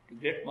key to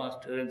great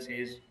master and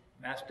says,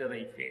 Master,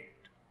 I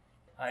failed.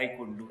 I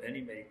couldn't do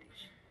any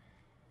meditation.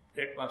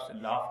 Great master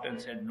laughed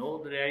and said, no,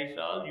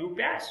 Daryalal, you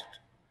passed.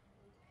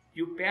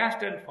 You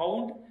passed and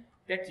found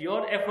that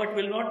your effort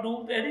will not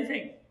do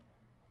anything.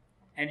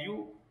 And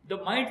the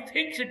mind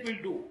thinks it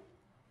will do.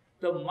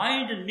 The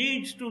mind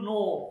needs to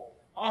know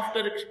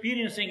after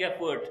experiencing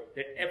effort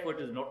that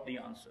effort is not the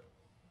answer.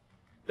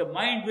 The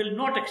mind will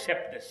not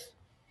accept this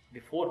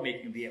before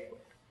making the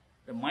effort.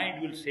 The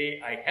mind will say,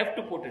 I have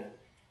to put in.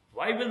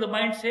 Why will the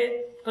mind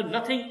say? Because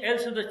nothing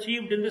else is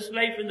achieved in this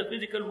life, in the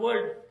physical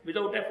world,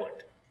 without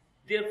effort.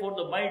 Therefore,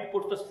 the mind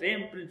puts the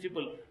same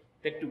principle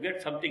that to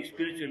get something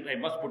spiritual, I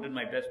must put in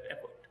my best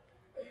effort.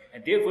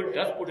 And therefore, it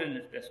does put in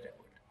its best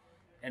effort.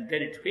 And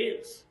then it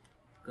fails,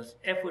 because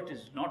effort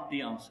is not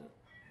the answer.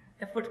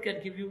 Effort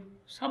can give you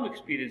some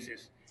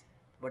experiences,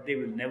 but they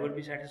will never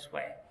be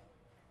satisfying.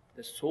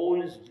 The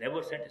soul is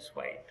never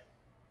satisfied.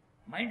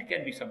 Mind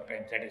can be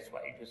sometimes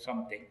satisfied with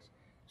some things.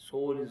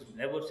 Soul is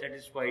never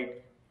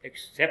satisfied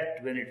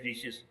except when it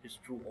reaches its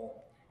true home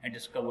and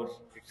discovers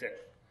itself.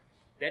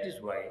 That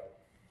is why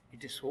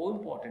it is so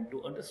important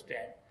to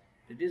understand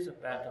that it is a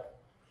path of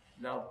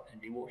love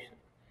and devotion.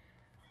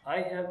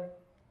 I have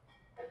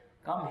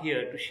come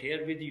here to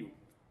share with you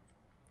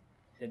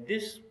that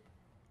this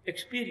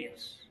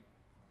experience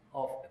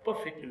of a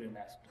perfect living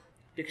master,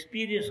 the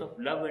experience of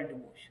love and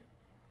devotion,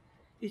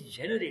 is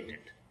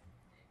generated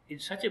in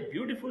such a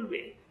beautiful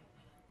way.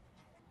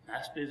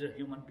 Master is a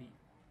human being.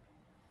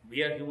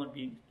 We are human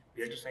beings.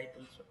 We are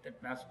disciples of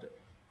that master.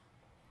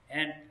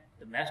 And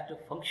the master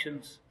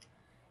functions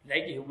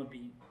like a human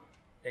being,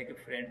 like a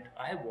friend.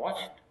 I have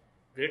watched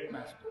great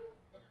master.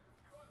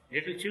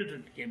 Little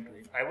children came to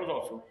him. I was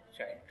also a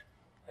child.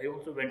 I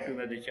also went to him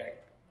as a child.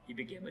 He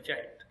became a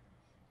child.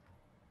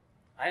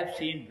 I have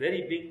seen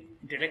very big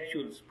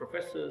intellectuals,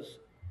 professors,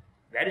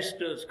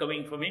 barristers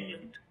coming from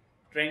England,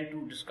 trying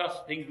to discuss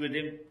things with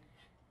him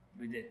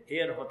with an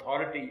air of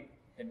authority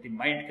that the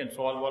mind can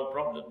solve all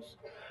problems,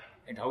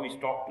 and how he's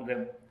talked to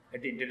them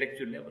at the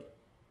intellectual level.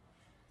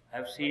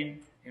 I've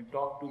seen him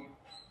talk to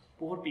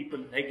poor people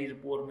like he's a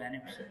poor man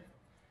himself.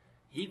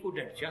 He could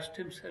adjust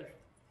himself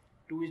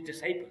to his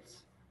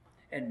disciples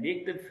and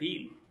make them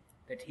feel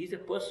that he's a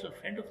personal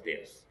friend of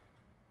theirs.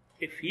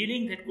 A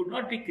feeling that could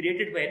not be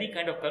created by any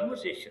kind of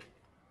conversation,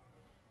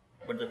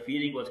 but the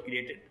feeling was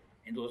created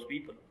in those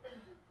people.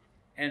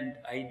 And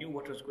I knew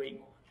what was going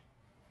on.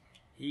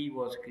 He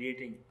was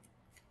creating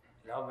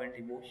love and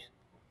devotion.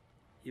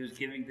 He was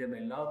giving them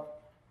a love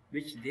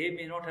which they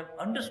may not have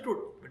understood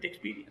but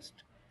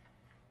experienced.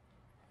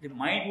 The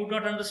mind would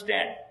not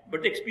understand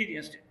but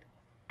experienced it.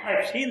 I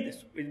have seen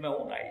this with my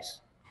own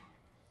eyes,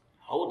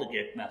 how the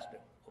great master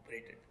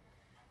operated.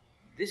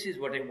 This is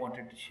what I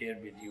wanted to share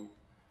with you,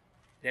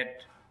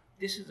 that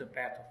this is the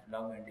path of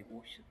love and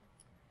devotion.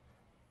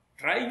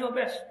 Try your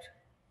best.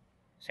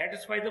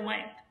 Satisfy the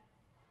mind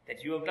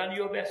that you have done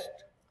your best.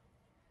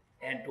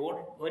 And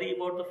don't worry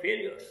about the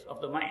failures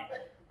of the mind.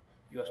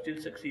 You are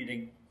still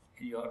succeeding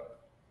in your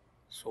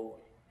soul,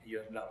 in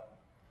your love.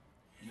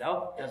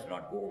 Love does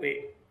not go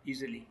away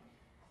easily.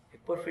 A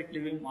perfect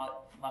living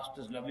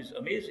master's love is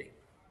amazing.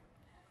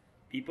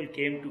 People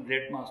came to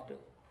great master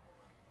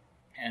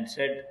and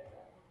said,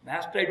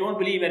 Master, I don't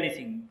believe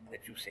anything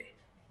that you say,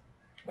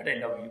 but I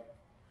love you.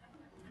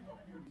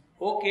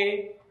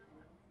 Okay,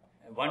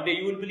 one day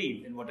you will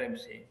believe in what I am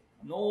saying.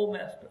 No,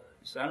 Master,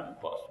 it's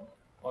impossible.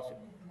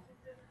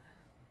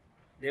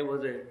 There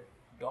was a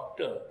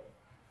doctor,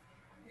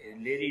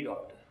 a lady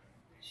doctor.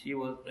 She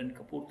was in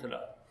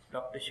Kapurthala,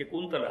 Dr.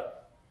 Shakuntala.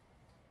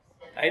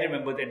 I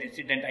remember that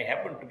incident. I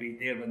happened to be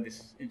there when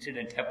this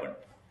incident happened.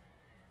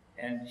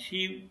 And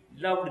she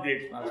loved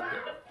great master,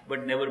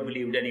 but never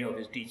believed any of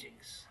his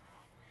teachings.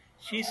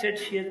 She said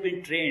she has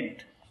been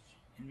trained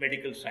in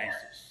medical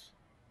sciences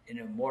in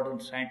a modern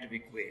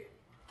scientific way.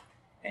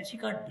 And she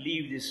can't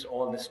believe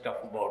all this stuff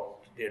about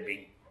there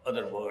being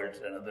other worlds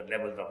and other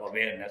levels of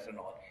awareness and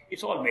all.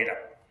 It's all made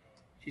up.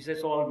 She says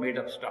it's all made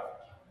up stuff.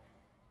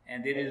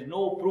 And there is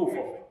no proof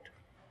of it.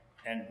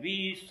 And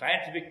we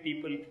scientific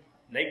people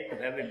like to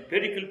have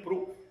empirical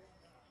proof.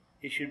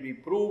 It should be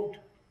proved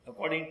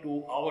according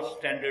to our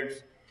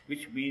standards,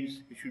 which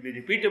means it should be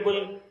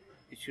repeatable,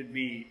 it should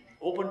be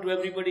open to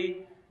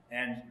everybody,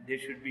 and there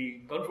should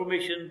be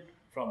confirmation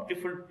from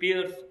different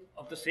peers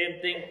of the same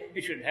thing.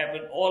 It should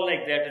happen all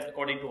like that and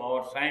according to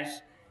our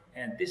science.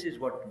 And this is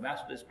what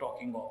Master is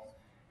talking of.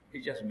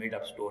 It's just made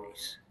up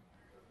stories.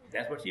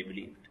 That's what she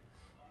believed.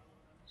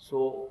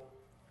 So,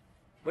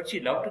 but she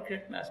loved the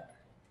great Master.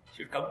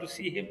 She would come to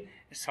see him.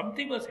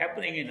 Something was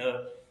happening in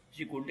her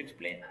she couldn't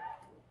explain.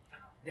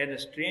 Then a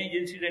strange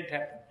incident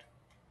happened.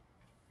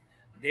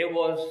 There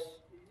was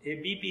a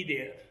BB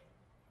there.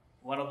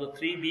 One of the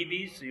three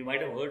BBs, you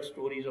might have heard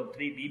stories of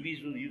three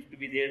BBs who used to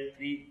be there,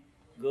 three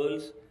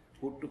girls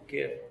who took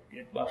care.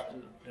 Great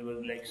Master, they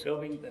were like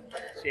serving them.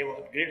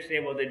 Great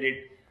seva they did.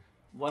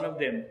 One of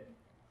them,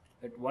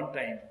 at one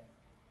time,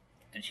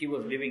 and she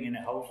was living in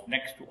a house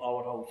next to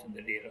our house in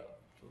the Dera,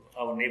 so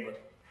our neighbor.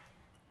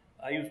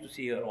 I used to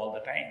see her all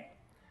the time.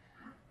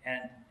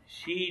 And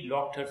she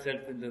locked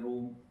herself in the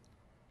room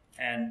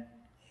and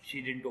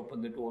she didn't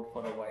open the door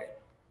for a while.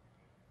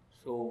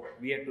 So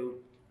we had to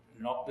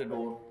knock the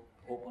door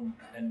open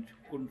and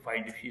couldn't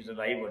find if she's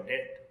alive or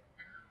dead.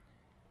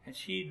 And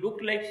she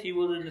looked like she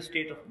was in a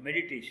state of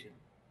meditation.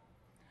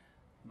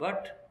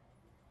 But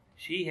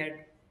she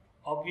had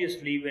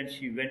obviously, when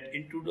she went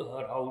into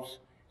her house,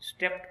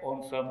 stepped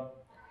on some,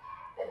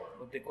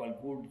 what they call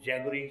good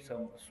jaggery,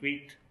 some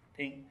sweet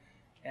thing,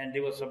 and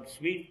there was some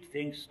sweet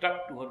thing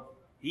stuck to her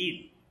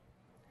heel.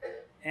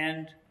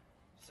 And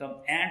some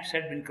ants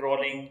had been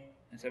crawling,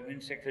 and some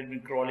insects had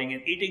been crawling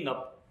and eating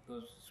up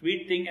the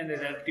sweet thing, and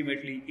then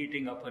ultimately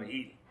eating up her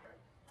heel.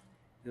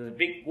 There was a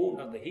big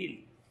wound on the heel,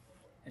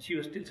 and she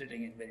was still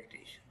sitting in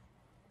meditation.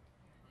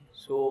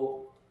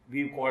 So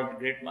we called the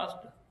great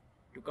master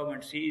to come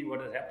and see what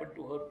has happened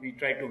to her. We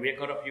tried to wake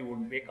her up, she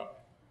wouldn't wake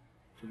up.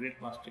 So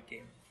great master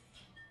came.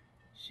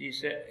 He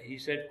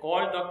said,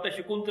 call Dr.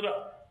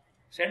 Shakuntala,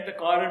 send the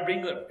car and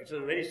bring her. It's a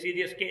very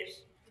serious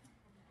case.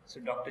 So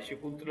Dr.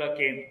 Shakuntala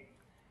came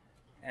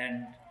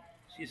and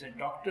she said,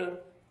 Doctor,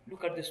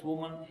 look at this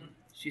woman.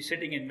 She's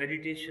sitting in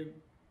meditation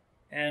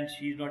and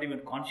she's not even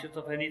conscious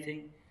of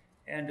anything.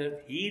 And her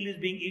heel is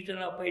being eaten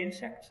up by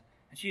insects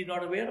and she's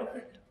not aware of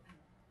it.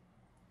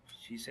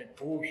 She said,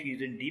 oh,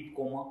 she's in deep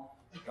coma.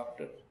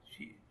 Doctor,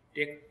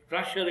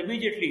 rush her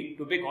immediately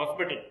to a big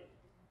hospital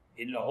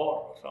in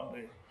Lahore or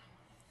somewhere.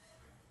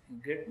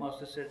 And great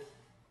master said,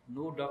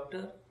 no,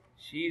 doctor,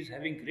 she is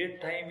having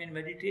great time in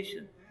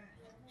meditation.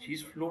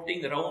 She's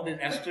floating around in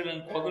astral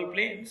and causal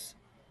planes.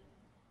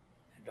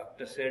 And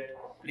doctor said,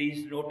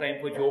 please, no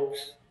time for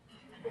jokes.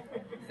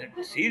 That's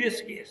a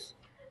serious case.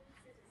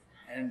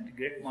 And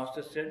great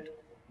master said,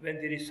 when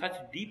there is such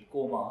deep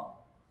coma,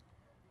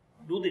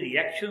 do the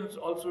reactions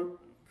also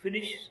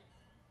finish?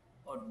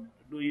 Or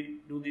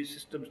do the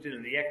system still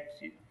react?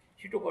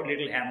 She took a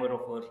little hammer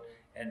of hers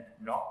and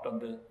knocked on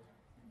the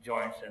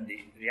joints, and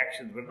the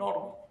reactions were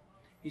normal.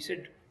 He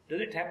said, does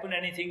it happen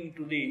anything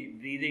to the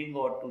breathing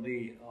or to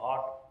the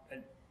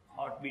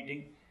heart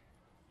beating?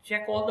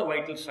 Check all the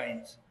vital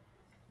signs.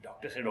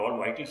 Doctor said all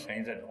vital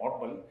signs are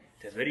normal.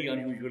 It's a very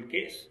unusual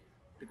case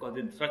because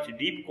in such a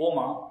deep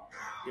coma,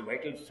 the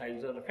vital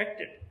signs are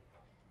affected.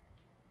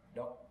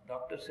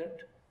 Doctor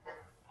said,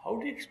 how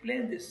do you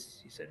explain this?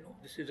 He said, no,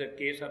 this is a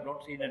case I've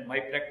not seen in my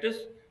practice.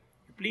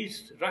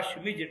 Please rush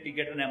immediately,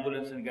 get an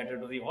ambulance and get her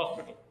to the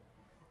hospital.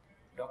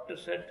 Doctor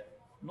said,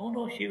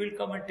 no, she will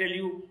come and tell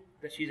you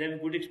that she's having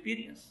good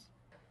experience.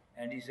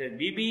 And he said,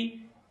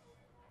 Bibi,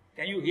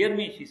 can you hear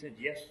me? She said,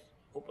 yes,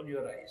 open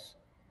your eyes.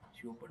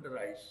 She opened her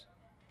eyes.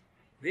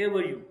 Where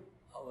were you?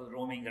 I was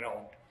roaming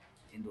around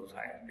in those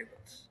higher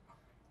levels.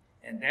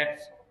 And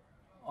that's,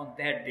 on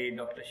that day,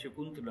 Dr.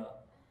 Shakuntala,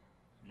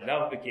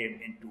 love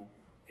became into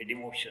a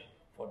devotion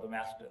for the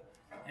master,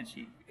 and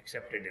she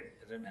accepted him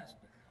as a master.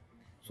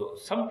 So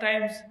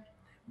sometimes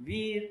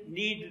we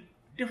need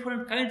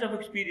different kinds of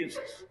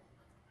experiences.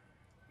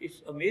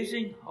 It's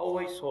amazing how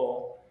I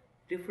saw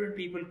different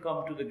people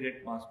come to the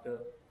great master,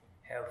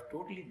 have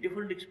totally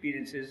different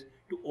experiences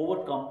to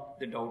overcome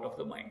the doubt of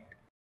the mind.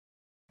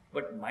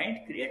 But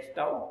mind creates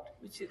doubt,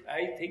 which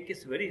I think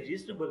is very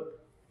reasonable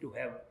to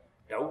have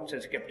doubts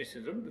and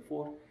skepticism.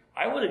 Before,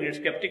 I was a great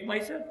skeptic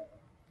myself.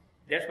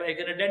 That's why I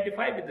can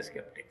identify with the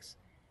skeptics.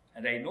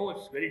 And I know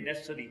it's very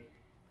necessary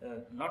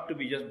not to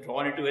be just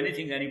drawn into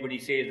anything anybody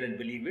says and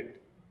believe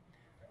it,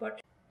 but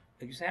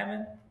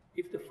examine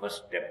if the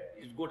first step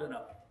is good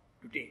enough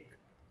to take.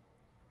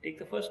 Take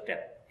the first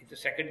step. If the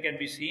second can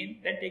be seen,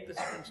 then take the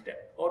second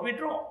step or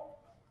withdraw.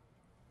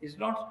 This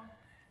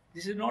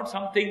is not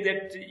something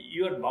that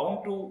you are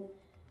bound to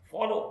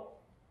follow.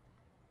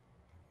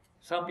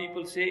 Some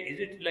people say, is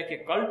it like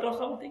a cult or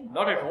something?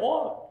 Not at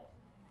all.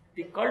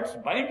 The cults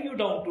bind you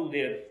down to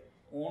their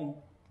own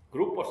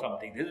group or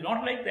something. This is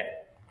not like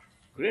that.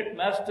 Great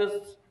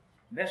Master's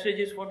message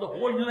is for the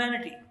whole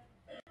humanity.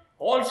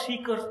 All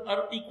seekers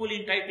are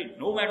equally entitled,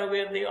 no matter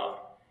where they are.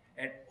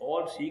 And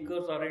all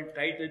seekers are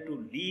entitled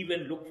to leave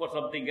and look for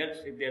something else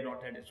if they are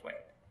not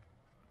satisfied.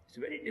 It's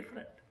very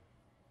different.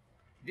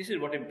 This is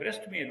what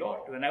impressed me a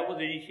lot when I was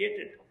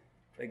initiated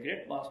by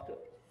Great Master.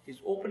 His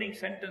opening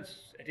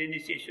sentence at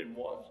initiation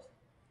was,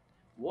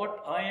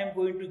 what I am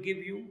going to give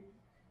you,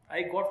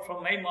 I got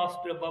from my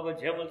master Baba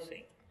Jamal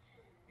Singh.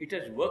 It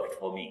has worked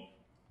for me.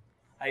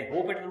 I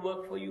hope it will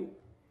work for you.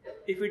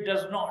 If it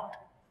does not,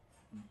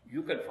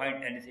 you can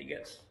find anything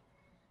else.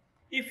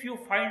 If you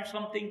find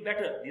something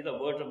better, these are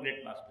words of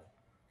Great Master.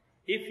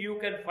 If you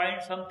can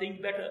find something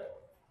better,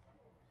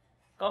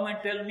 come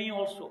and tell me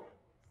also,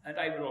 and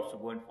I will also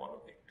go and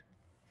follow it.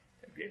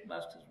 The Great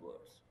Master's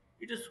words.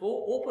 It is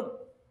so open.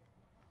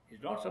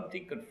 It's not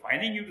something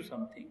confining you to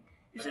something.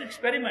 It's an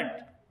experiment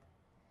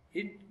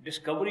in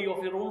discovery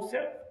of your own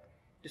self,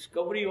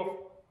 discovery of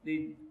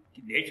the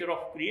nature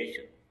of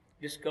creation,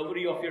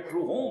 discovery of your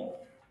true home,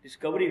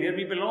 discovery where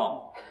we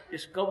belong,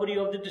 discovery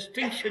of the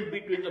distinction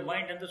between the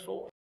mind and the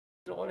soul.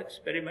 These are all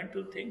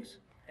experimental things,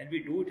 and we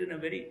do it in a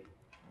very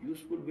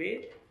useful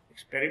way.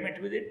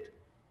 Experiment with it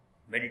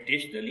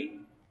meditationally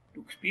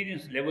to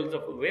experience levels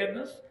of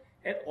awareness,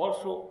 and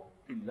also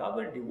the love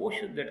and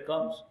devotion that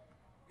comes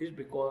is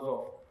because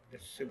of the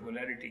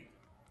singularity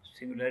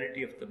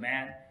of the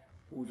man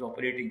who is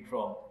operating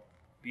from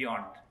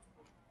beyond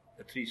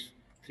the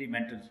three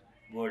mental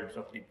worlds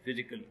of the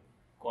physical,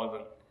 causal,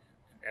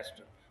 and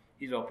astral.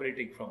 He is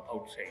operating from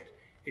outside.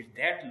 It's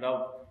that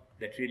love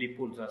that really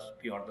pulls us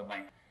beyond the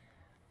mind.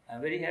 I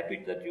am very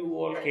happy that you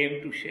all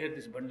came to share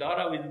this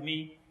Bhandara with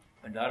me.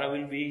 Bhandara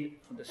will be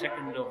on the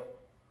 2nd of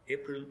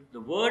April.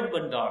 The word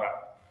Bhandara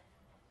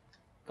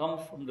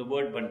comes from the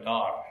word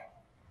Bhandar,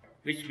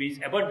 which means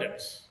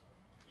abundance.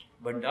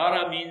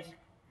 Bhandara means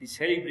the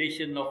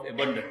celebration of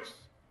abundance.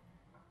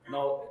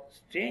 Now,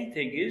 strange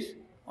thing is,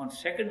 on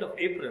 2nd of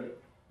April,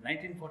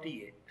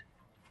 1948,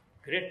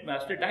 Great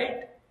Master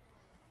died.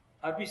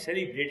 Are we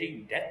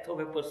celebrating death of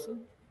a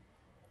person?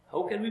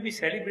 How can we be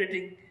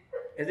celebrating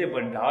as a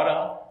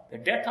Bhandara the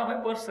death of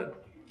a person?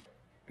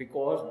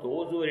 Because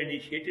those who were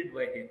initiated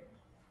by him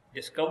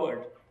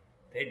discovered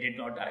they did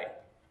not die.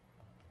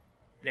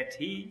 That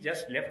he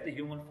just left the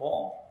human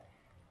form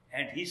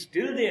and he's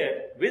still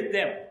there with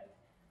them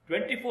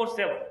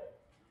 24/7.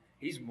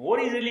 He's more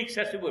easily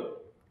accessible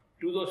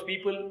to those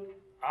people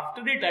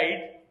after he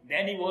died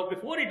than he was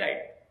before he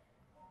died.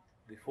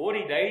 Before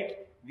he died,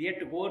 we had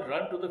to go and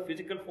run to the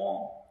physical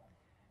form.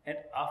 And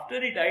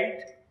after he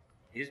died,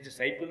 his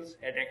disciples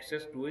had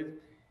access to his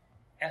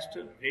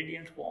astral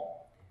radiant form,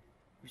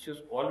 which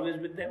was always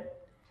with them.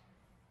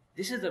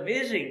 This is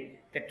amazing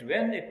that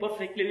when a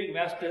perfect living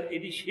master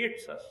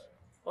initiates us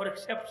or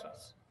accepts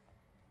us,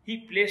 he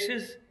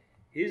places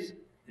his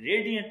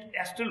radiant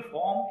astral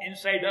form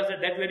inside us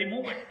at that very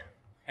moment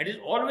and is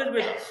always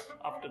with us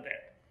after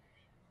that.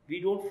 We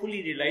don't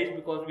fully realize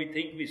because we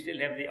think we still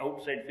have the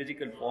outside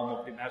physical form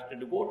of the master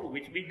to go to,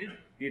 which we did.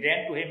 We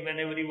ran to him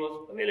whenever he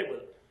was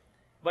available.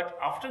 But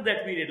after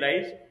that we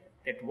realized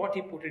that what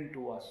he put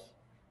into us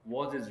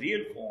was his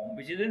real form,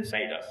 which is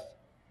inside us,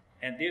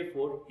 and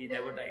therefore he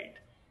never died.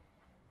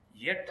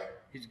 Yet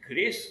his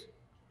grace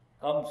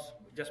comes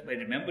just by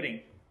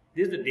remembering.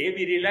 This is the day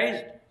we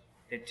realized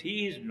that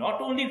he is not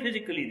only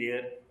physically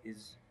there, he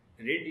is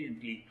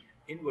radiantly,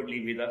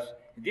 inwardly with us.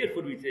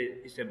 Therefore we say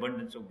it's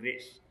abundance of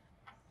grace.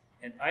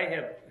 And I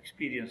have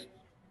experienced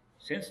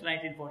since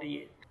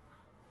 1948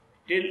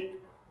 till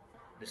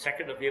the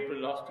 2nd of April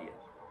last year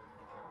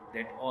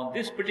that on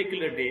this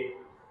particular day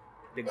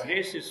the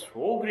grace is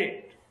so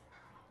great.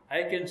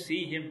 I can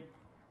see him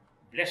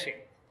blessing,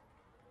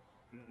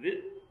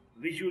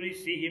 visually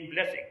see him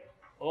blessing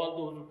all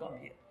those who come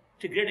here.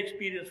 It's a great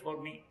experience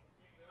for me,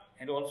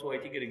 and also I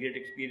think it's a great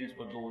experience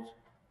for those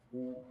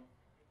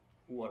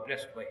who are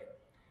blessed by him.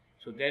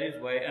 So that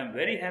is why I'm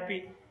very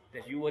happy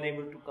that you were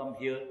able to come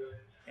here,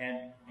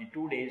 and in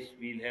 2 days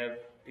we'll have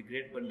the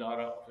great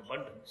Bhandara of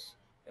abundance,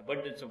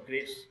 abundance of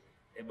grace,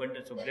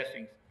 abundance of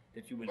blessings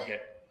that you will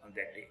get on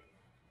that day.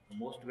 You're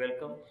most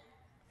welcome,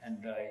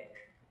 and I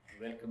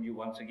welcome you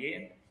once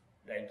again.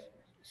 I'll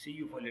see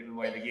you for a little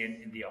while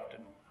again in the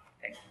afternoon.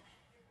 Thank you.